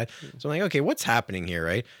this, Dad? So I'm like, okay, what's happening here,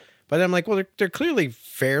 right? But then I'm like, well, they're clearly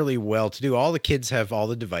fairly well-to-do. All the kids have all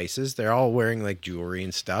the devices. They're all wearing like jewelry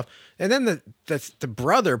and stuff. And then the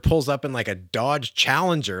brother pulls up in like a Dodge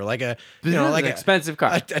Challenger, like a an expensive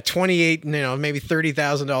car, a 28, maybe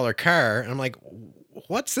 $30,000 car. And I'm like,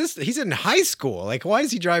 what's this? He's in high school. Like, why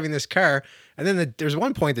is he driving this car? And then there's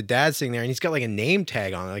one point the dad's sitting there and he's got like a name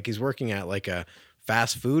tag on it, like he's working at like a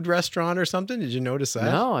fast food restaurant or something. Did you notice that?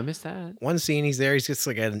 No, I missed that. One scene, he's there. He's just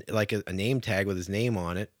like a name tag with his name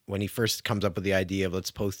on it when he first comes up with the idea of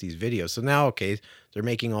let's post these videos. So now, okay, they're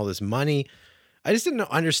making all this money. I just didn't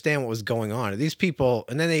understand what was going on. These people,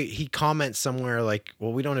 and then he comments somewhere like,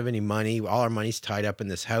 well, we don't have any money. All our money's tied up in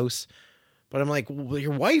this house. But I'm like, well,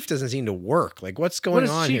 your wife doesn't seem to work. Like, what's going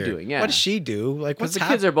on here? What is she doing? Yeah. What does she do? Like, because the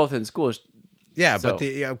kids are both in school. Yeah, So- but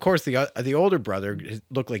of course the older brother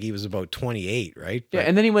looked like he was about 28, right? Yeah, But-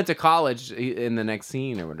 and then he went to college in the next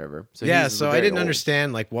scene or whatever. So yeah, he's so I very didn't old.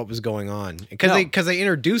 understand like what was going on because No. they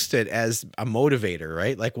introduced it as a motivator,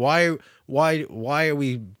 right? Like why are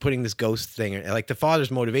we putting this ghost thing? Like the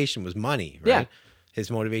father's motivation was money, right? Yeah. His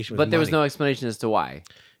motivation was But there was money. no explanation as to why.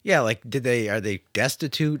 Yeah, like are they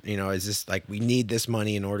destitute? Is this like we need this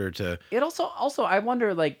money in order to It also I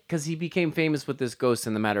wonder, like, because he became famous with this ghost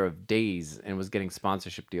in the matter of days and was getting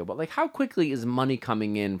sponsorship deal. But like, how quickly is money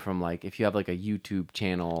coming in from like if you have like a YouTube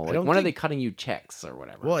channel? Like, don't when are think- they cutting you checks or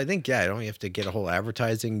whatever? Well, I think don't you have to get a whole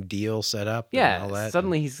advertising deal set up and all yeah, that?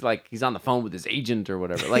 suddenly he's on the phone with his agent or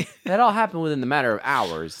whatever. Like that all happened within the matter of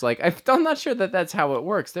hours. Like I'm not sure that that's how it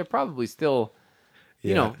works. They're probably still,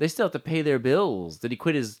 Yeah. they still have to pay their bills. Did he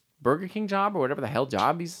quit his Burger King job or whatever the hell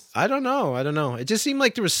job he's? I don't know. It just seemed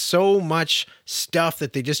like there was so much stuff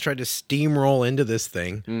that they just tried to steamroll into this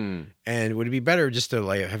thing. And would it be better just to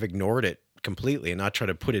like have ignored it completely and not try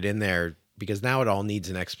to put it in there because now it all needs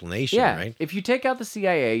an explanation, Yeah, right? if you take out the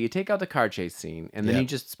CIA, you take out the car chase scene, and then Yeah. you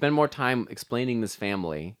just spend more time explaining this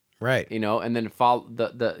family, Right. and then follow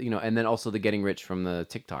the and then also the getting rich from the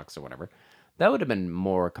TikToks or whatever. That would have been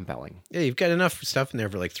more compelling. Yeah, you've got enough stuff in there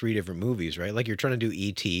for like 3 different movies, right? Like you're trying to do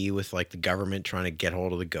E.T. with like the government trying to get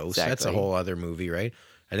hold of the ghost. That's a Exactly. whole other movie, right?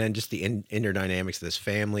 And then just the inner dynamics of this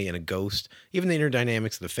family and a ghost. Even the inner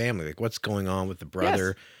dynamics of the family, like what's going on with the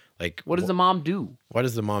brother. Like What does the mom do? what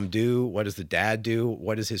does the mom do? What does the dad do?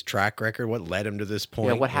 What is his track record? What led him to this point?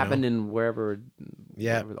 Yeah, what you know? happened in wherever,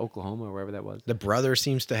 Oklahoma or wherever that was. The brother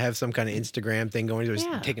seems to have some kind of Instagram thing going. He's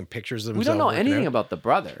Yeah. taking pictures of We himself. don't know working anything out. about the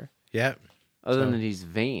brother Yeah. other So- than he's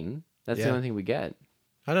vain. That's the Yeah. only thing we get.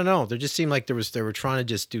 I don't know. There just seemed like they were trying to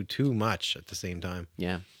just do too much at the same time.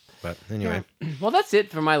 Yeah. But anyway, Well, that's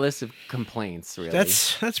it for my list of complaints. Really,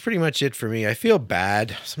 that's pretty much it for me. I feel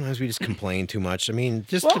bad. Sometimes we just complain too much. I mean,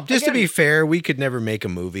 just Well, to be again- fair, we could never make a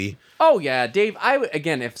movie. Oh yeah, Dave.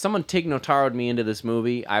 Again, if someone Tig Notaro'd me into this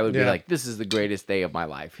movie, I would be Yeah. like, "This is the greatest day of my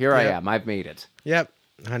life. Here I Yeah. am. I've made it. Yep,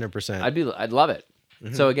 100%. I'd love it."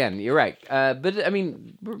 Mm-hmm. So again, you're right. But I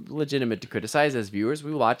mean, we're legitimate to criticize as viewers.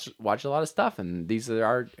 We watch a lot of stuff, and these are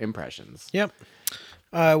our impressions. Yep.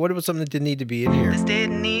 What about something that didn't need to be in here? This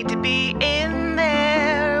didn't need to be in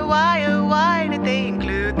there. Why did they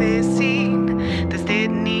include this scene? This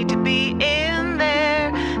didn't need to be in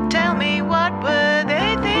there. Tell me, what were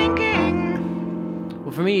they thinking?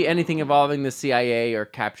 Well, for me, anything involving the CIA or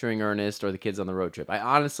capturing Ernest or the kids on the road trip, I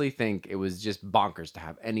honestly think it was just bonkers to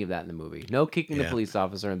have any of that in the movie. No kicking the Yeah. police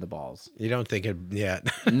officer in the balls. You don't think it? Yeah.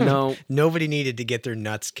 No. Nobody needed to get their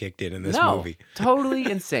nuts kicked in this no, movie. totally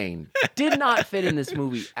insane. Did not fit in this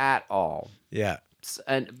movie at all. Yeah.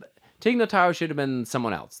 And Tig Notaro should have been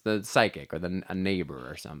someone else, the psychic or a neighbor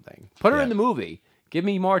or something. Put her Yeah. in the movie. Give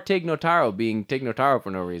me more Tig Notaro being Tig Notaro for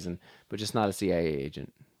no reason, but just not a CIA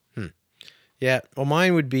agent. Yeah. Well,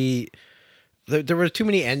 mine would be. There were too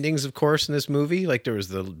many endings, of course, in this movie. Like there was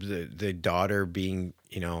the daughter being,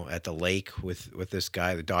 at the lake with this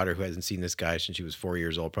guy. The daughter who hasn't seen this guy since she was 4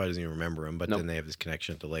 years old, probably doesn't even remember him. But Nope. then they have this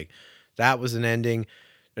connection at the lake. That was an ending.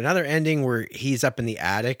 Another ending where he's up in the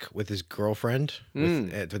attic with his girlfriend,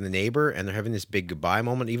 with the neighbor, and they're having this big goodbye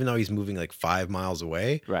moment, even though he's moving like 5 miles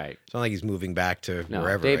away. Right. It's not like he's moving back to No,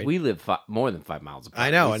 wherever. Dave, right? we live more than 5 miles apart.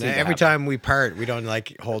 I know, We and seem to every have- time we part, we don't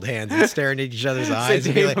like hold hands and staring at each other's Say, eyes.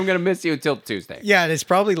 And be Dave, like, I'm gonna miss you until Tuesday. yeah, and it's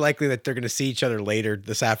probably likely that they're going to see each other later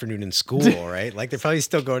this afternoon in school, right? Like they're probably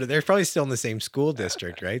still in the same school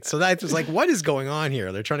district, right? So that was like, what is going on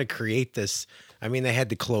here? They're trying to create this. I mean, they had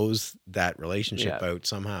to close that relationship out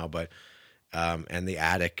somehow, but and the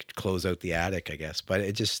attic, close out the attic, I guess. But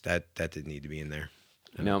it just that didn't need to be in there.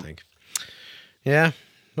 I don't think. Yeah.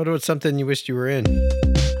 What about something you wished you were in?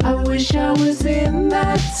 I wish I was in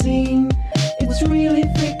that scene. It's really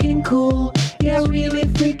freaking cool. Yeah, really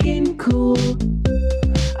freaking cool.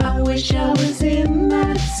 I wish I was in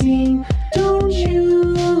that scene. Don't you?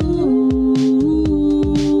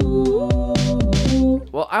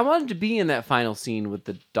 Well, I wanted to be in that final scene with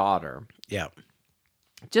the daughter, Yeah.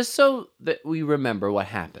 just so that we remember what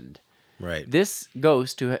happened. Right. This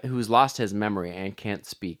ghost who's lost his memory and can't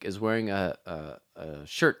speak is wearing a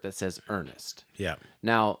shirt that says Ernest. Yeah.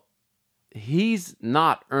 Now, he's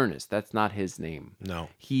not Ernest. That's not his name. No.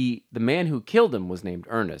 The man who killed him was named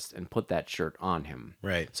Ernest and put that shirt on him.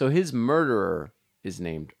 Right. So his murderer is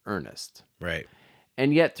named Ernest. Right.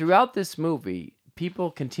 And yet throughout this movie,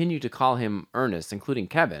 people continue to call him Ernest, including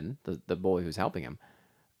Kevin, the boy who's helping him,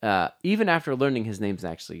 even after learning his name's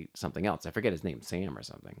actually something else. I forget his name, Sam or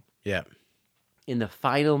something. Yeah. In the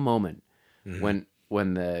final moment, when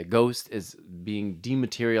the ghost is being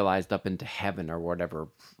dematerialized up into heaven or whatever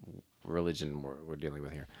religion we're dealing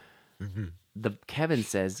with here, the Kevin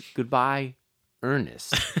says, "Goodbye,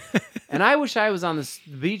 Ernest." And I wish I was on the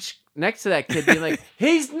beach next to that kid being like,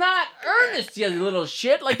 "He's not Ernest, you little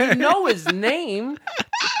shit. Like, you know his name."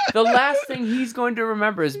 The last thing he's going to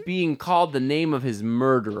remember is being called the name of his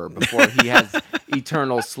murderer before he has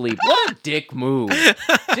eternal sleep. What a dick move.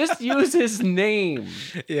 Just use his name.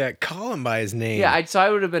 Yeah. Call him by his name. Yeah, so I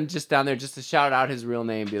would have been just down there just to shout out his real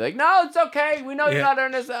name. Be like, "No, it's okay. We know you're not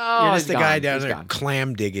Ernest." Oh, You're just he's the guy gone. down He's there gone.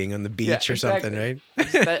 clam digging on the beach or something, right?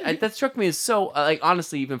 That struck me as so, like,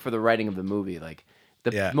 honestly, even for the writing of the movie, like,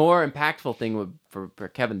 the more impactful thing would for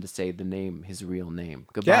Kevin to say the name, his real name.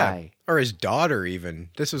 Goodbye. Or his daughter, even.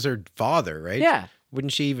 This was her father, right? Yeah.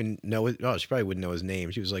 Wouldn't she even know it? Oh, she probably wouldn't know his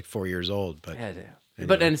name. She was like 4 years old. But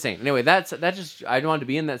But insane. Anyway, that just, I wanted to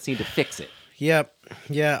be in that scene to fix it. Yep.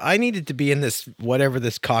 Yeah, I needed to be in this, whatever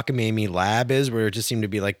this cockamamie lab is, where it just seemed to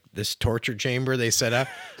be like this torture chamber they set up.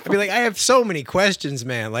 I'd be like, I have so many questions,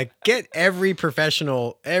 man. Like, get every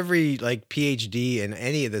professional, every like PhD in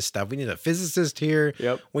any of this stuff. We need a physicist here.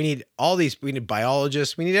 Yep. We need all these, we need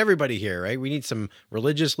biologists. We need everybody here, right? We need some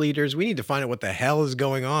religious leaders. We need to find out what the hell is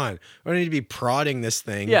going on. We don't need to be prodding this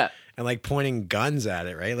thing. Yeah. And like pointing guns at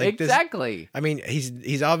it, right? Like Exactly. I mean,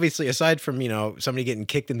 he's obviously, aside from, somebody getting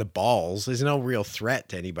kicked in the balls, there's no real threat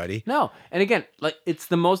to anybody. No. And again, like, it's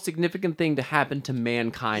the most significant thing to happen to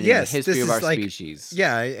mankind in the history of our species.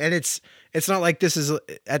 Yeah, and it's not like this is,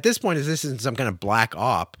 at this point, this isn't some kind of black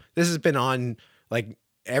op. This has been on like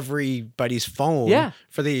everybody's phone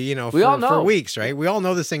for the, for weeks, right? We all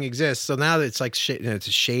know this thing exists. So now it's like it's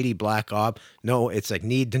a shady black op. No, it's like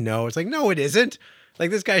need to know. It's like, no, it isn't. Like,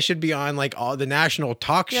 this guy should be on like all the national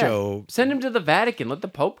talk show. Send him to the Vatican. Let the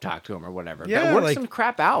Pope talk to him or whatever. Yeah, work some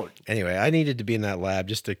crap out. Anyway, I needed to be in that lab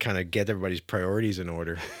just to kind of get everybody's priorities in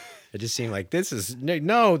order. It just seemed like this is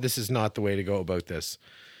not the way to go about this.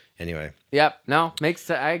 Anyway. Yep. No,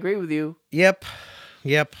 I agree with you. Yep.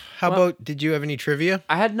 How about, did you have any trivia?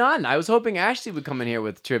 I had none. I was hoping Ashley would come in here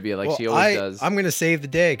with trivia like she always does. I'm going to save the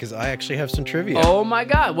day because I actually have some trivia. Oh my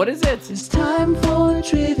God. What is it? It's time for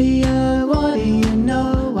trivia. What do you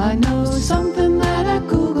know? I know something that I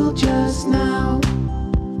Googled just now.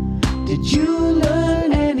 Did you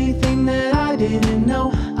learn anything that I didn't know?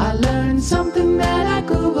 I learned something that I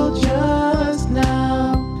Googled just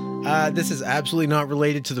now. This is absolutely not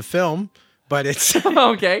related to the film, but it's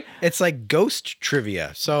okay. It's like ghost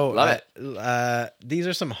trivia. So Love it. These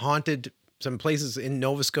are some places in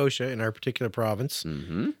Nova Scotia, in our particular province,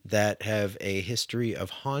 that have a history of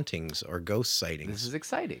hauntings or ghost sightings. This is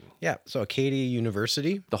exciting. Yeah. So Acadia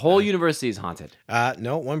University. The whole university is haunted.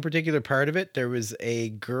 No, one particular part of it, there was a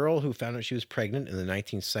girl who found out she was pregnant in the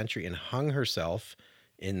 19th century and hung herself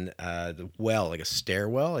in the well, like a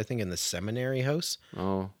stairwell, I think in the seminary house.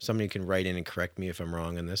 Oh. Somebody can write in and correct me if I'm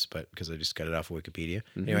wrong on this, but because I just got it off of Wikipedia.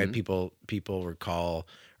 Anyway, people recall,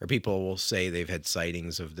 or people will say they've had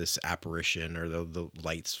sightings of this apparition or the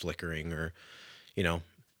lights flickering or,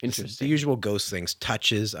 It's the Interesting. usual ghost things: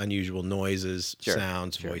 touches, unusual noises, Sure,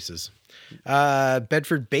 sounds, sure. voices.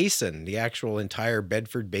 Bedford Basin, the actual entire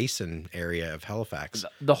Bedford Basin area of Halifax.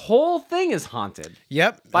 The whole thing is haunted.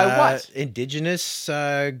 Yep. By what? Indigenous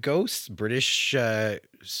ghosts, British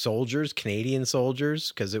soldiers, Canadian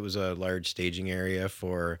soldiers, because it was a large staging area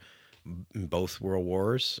for both World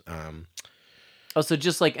Wars. Oh, so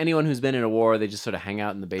just like anyone who's been in a war, they just sort of hang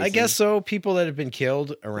out in the basin. I guess so. People that have been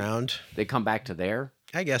killed around. They come back to there.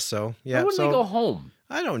 I guess so. Why Yeah. wouldn't So they go home?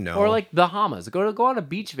 I don't know. Or like the Bahamas. Go on a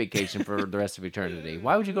beach vacation for the rest of eternity.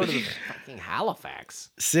 Why would you go to the fucking Halifax?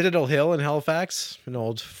 Citadel Hill in Halifax, an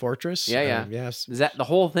old fortress. Yeah. Yes. Is that the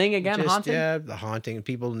whole thing again? Just, Haunted? yeah, the haunting.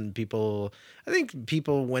 People. I think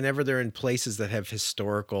people, whenever they're in places that have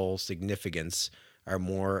historical significance, are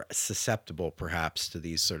more susceptible, perhaps, to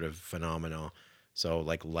these sort of phenomena. So,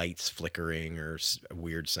 like lights flickering or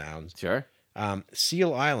weird sounds. Sure.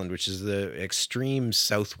 Seal Island, which is the extreme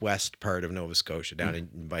southwest part of Nova Scotia, down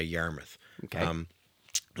by Yarmouth. Okay.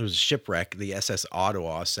 There was a shipwreck. The SS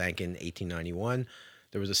Ottawa sank in 1891.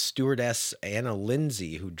 There was a stewardess, Anna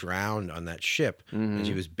Lindsay, who drowned on that ship, and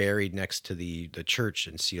she was buried next to the church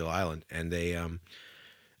in Seal Island. And they,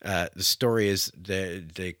 the story is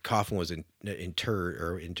the coffin was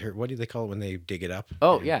interred. What do they call it when they dig it up?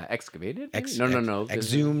 Oh, yeah. Excavated? maybe? No.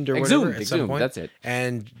 Exhumed or Exhumed, whatever. At some exhumed, point. that's it.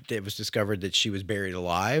 And it was discovered that she was buried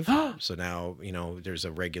alive. So now, there's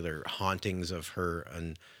a regular hauntings of her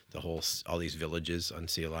and all these villages on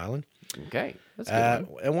Seal Island. Okay. That's a good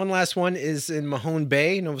one. And one last one is in Mahone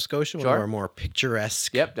Bay, Nova Scotia, one Sure. of our more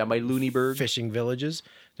picturesque Yep, down by Looneyburg. fishing villages.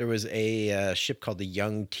 There was a ship called the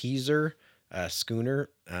Young Teaser schooner.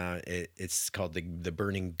 It's called the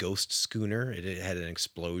Burning Ghost Schooner. It had an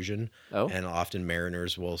explosion. Oh. And often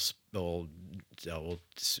mariners will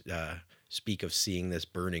speak of seeing this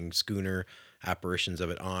burning schooner, apparitions of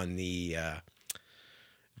it on the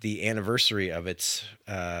anniversary of its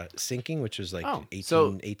sinking, which was like Oh, so-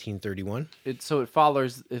 1831. It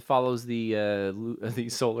follows the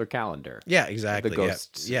solar calendar. Yeah, exactly. The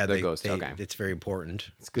ghosts. Yeah, The ghost, okay. It's very important.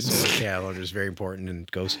 It's good. Solar calendar is very important in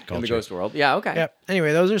ghost culture. In the ghost world. Yeah, okay. Yep.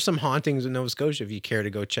 Anyway, those are some hauntings in Nova Scotia. If you care to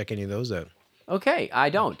go check any of those out. Okay, I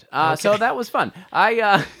don't. So that was fun.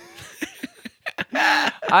 That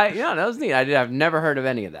was neat. I've never heard of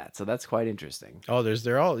any of that, so that's quite interesting. Oh,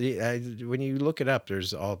 they're all. When you look it up,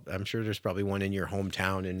 I'm sure there's probably one in your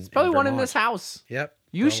hometown in. Probably one in Vermont. this house. Yep.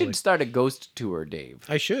 You probably. should start a ghost tour, Dave.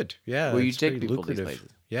 I should. Yeah. Where you it's take pretty people to these lucrative.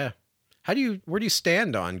 places. Yeah. Where do you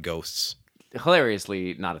stand on ghosts?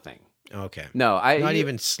 Hilariously, not a thing. Okay. No, Not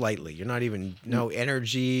even slightly. You're not even no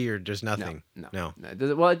energy or there's nothing. No.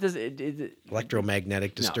 Well, it does. Electromagnetic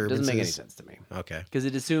No, it disturbances. doesn't make any sense to me. Okay. Because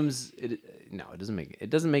it assumes it. No, it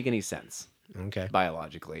doesn't make any sense Okay.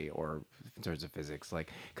 biologically or in terms of physics.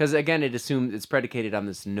 Because again, it assumes it's predicated on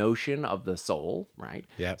this notion of the soul, right?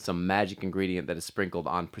 Yep. Some magic ingredient that is sprinkled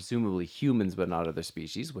on presumably humans but not other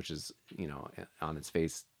species, which is on its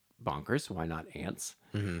face bonkers. Why not ants?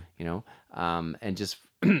 And just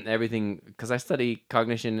everything, because I study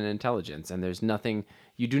cognition and intelligence, and there's nothing,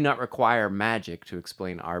 you do not require magic to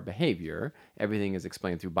explain our behavior. Everything is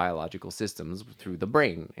explained through biological systems, through the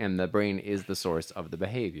brain, and the brain is the source of the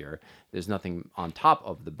behavior. There's nothing on top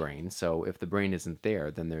of the brain, so if the brain isn't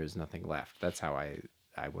there, then there's nothing left. That's how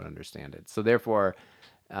I would understand it. So therefore,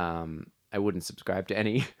 I wouldn't subscribe to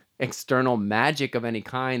any external magic of any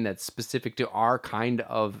kind that's specific to our kind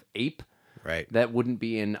of ape. Right. That wouldn't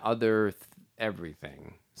be in other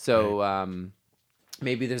everything. So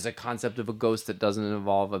maybe there's a concept of a ghost that doesn't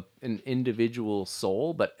involve an individual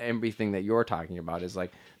soul, but everything that you're talking about is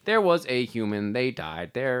like, there was a human, they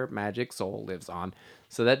died, their magic soul lives on.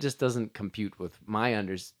 So that just doesn't compute with my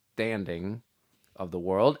understanding of the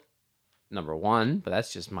world, number one, but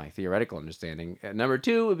that's just my theoretical understanding. And number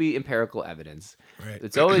two would be empirical evidence. Right.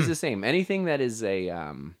 It's always the same. Anything that is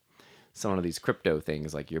some of these crypto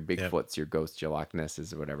things like your Bigfoots, your ghosts, your Loch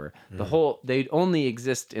Nesses or whatever, they only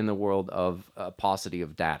exist in the world of a paucity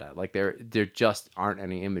of data. Like there just aren't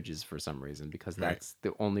any images for some reason because that's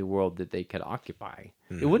the only world that they could occupy.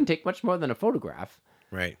 It wouldn't take much more than a photograph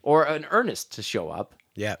Right. or an Ernest to show up.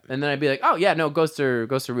 Yeah. And then I'd be like, oh yeah, no, ghosts are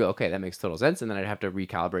real. Okay, that makes total sense. And then I'd have to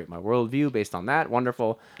recalibrate my worldview based on that.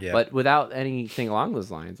 Wonderful. Yeah. But without anything along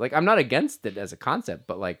those lines, like I'm not against it as a concept,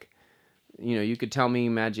 but like, you could tell me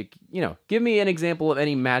magic, give me an example of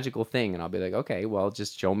any magical thing. And I'll be like, okay, well,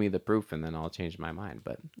 just show me the proof and then I'll change my mind.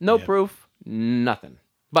 But no proof, nothing.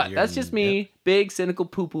 But that's just me, big, cynical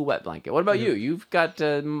poo-poo wet blanket. What about you? You've got,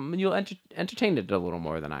 you'll entertain it a little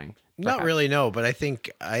more than I. Not perhaps. really, no, but I think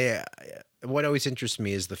what always interests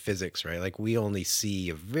me is the physics, right? Like we only see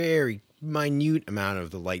a very minute amount of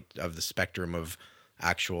the light of the spectrum of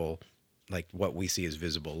actual, like what we see as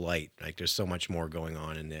visible light. Like there's so much more going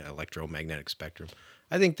on in the electromagnetic spectrum.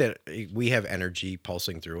 I think that we have energy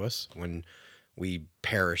pulsing through us. When we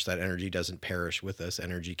perish, that energy doesn't perish with us.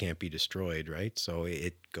 Energy can't be destroyed, right? So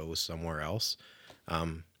it goes somewhere else.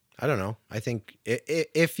 I don't know. I think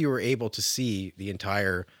if you were able to see the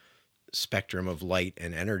entire spectrum of light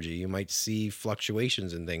and energy, you might see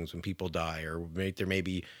fluctuations in things when people die, or there may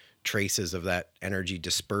be traces of that energy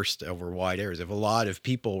dispersed over wide areas. If a lot of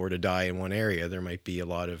people were to die in one area, there might be a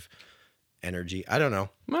lot of energy. I don't know.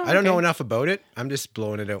 Well, I don't know enough about it. I'm just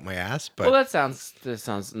blowing it out my ass. But Well, that sounds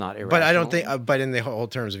not irrational. but I don't think. But in the whole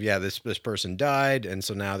terms of this person died, and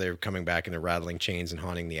so now they're coming back and they're rattling chains and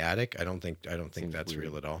haunting the attic. I don't think that's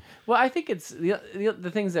real at all. Well, I think it's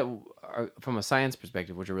the things that are from a science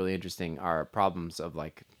perspective, which are really interesting, are problems of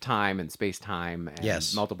like time and space-time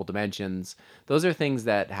and multiple dimensions. Those are things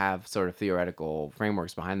that have sort of theoretical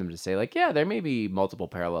frameworks behind them to say, like, yeah, there may be multiple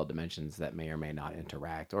parallel dimensions that may or may not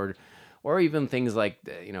interact, or even things like,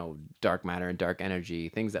 dark matter and dark energy,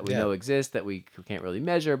 things that we know exist that we can't really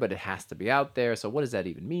measure, but it has to be out there. So what does that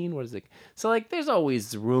even mean? What is it? So like, there's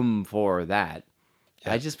always room for that.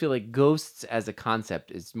 Yeah. I just feel like ghosts as a concept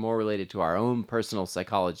is more related to our own personal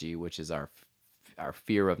psychology, which is our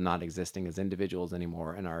fear of not existing as individuals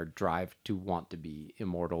anymore, and our drive to want to be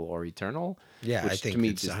immortal or eternal. Yeah, which I think to me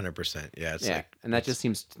it's 100%. Yeah, it's like, and that just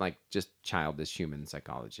seems like just childish human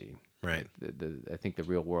psychology. Right. I think the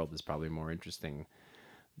real world is probably more interesting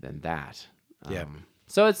than that. Yeah.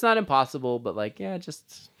 So it's not impossible, but like, yeah,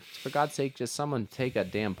 just for God's sake, just someone take a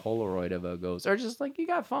damn Polaroid of a ghost, or just like, you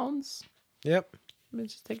got phones. Yep. I mean,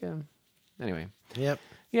 just take a. Anyway. Yep.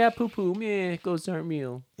 Yeah, poo-poo, meh, ghosts aren't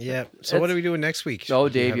real. Yep. So what are we doing next week? Oh,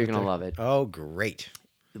 Dave, you're going to love it. Oh, great.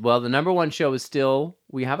 Well, the number one show is still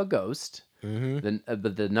We Have a Ghost.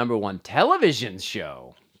 Mm-hmm. The number one television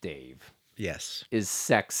show, Dave, yes, is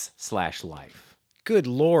Sex/Life. Good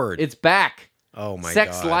Lord. It's back. Oh, my God.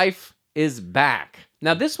 Sex Life is back.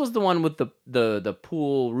 Now, this was the one with the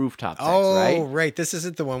pool rooftop sex, right? Oh, right. This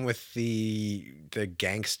isn't the one with the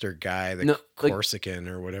gangster guy, Corsican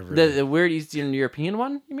or whatever. The weird Eastern European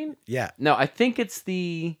one, you mean? Yeah. No, I think it's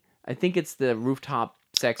the rooftop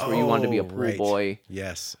sex where you want to be a pool boy.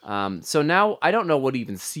 Yes. So now I don't know what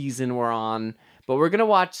even season we're on, but we're gonna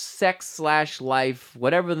watch Sex/Life,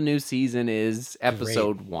 whatever the new season is,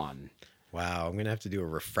 episode 1. Wow, I'm gonna have to do a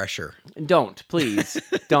refresher. Don't, please.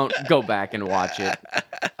 Don't go back and watch it.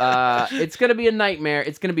 It's gonna be a nightmare.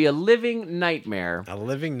 It's gonna be a living nightmare. A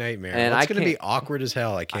living nightmare. And it's gonna be awkward as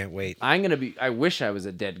hell. I can't wait. I wish I was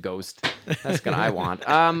a dead ghost. That's gonna I want.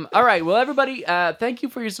 All right. Well, everybody, thank you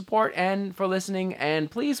for your support and for listening. And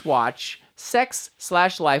please watch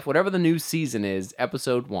Sex/Life, whatever the new season is,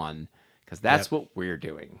 episode 1, because that's what we're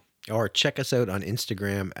doing. Or check us out on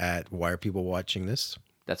Instagram at Why Are People Watching This?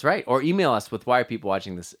 That's right. Or email us with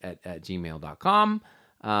whyarpeoplewatchingthis at gmail.com.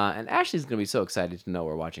 And Ashley's going to be so excited to know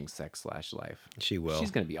we're watching Sex/Life. She will.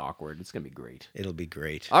 She's going to be awkward. It's going to be great. It'll be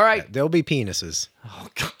great. All right. There'll be penises. Oh,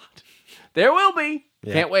 God. There will be.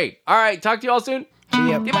 Yeah. Can't wait. All right. Talk to you all soon.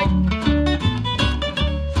 See ya. Goodbye.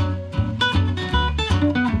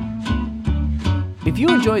 If you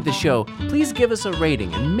enjoyed the show, please give us a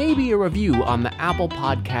rating and maybe a review on the Apple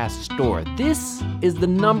Podcast Store. This is the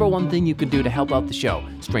number one thing you can do to help out the show,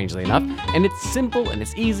 strangely enough, and it's simple and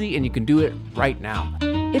it's easy and you can do it right now.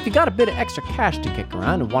 If you got a bit of extra cash to kick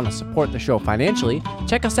around and want to support the show financially,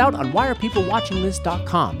 check us out on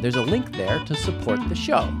whyarpeoplewatchingthis.com. There's a link there to support the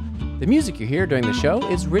show. The music you hear during the show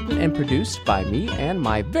is written and produced by me and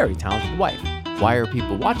my very talented wife. Why Are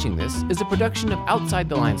People Watching This is a production of Outside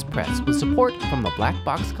the Lines Press with support from the Black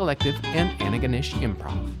Box Collective and Antigonish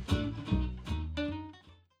Improv.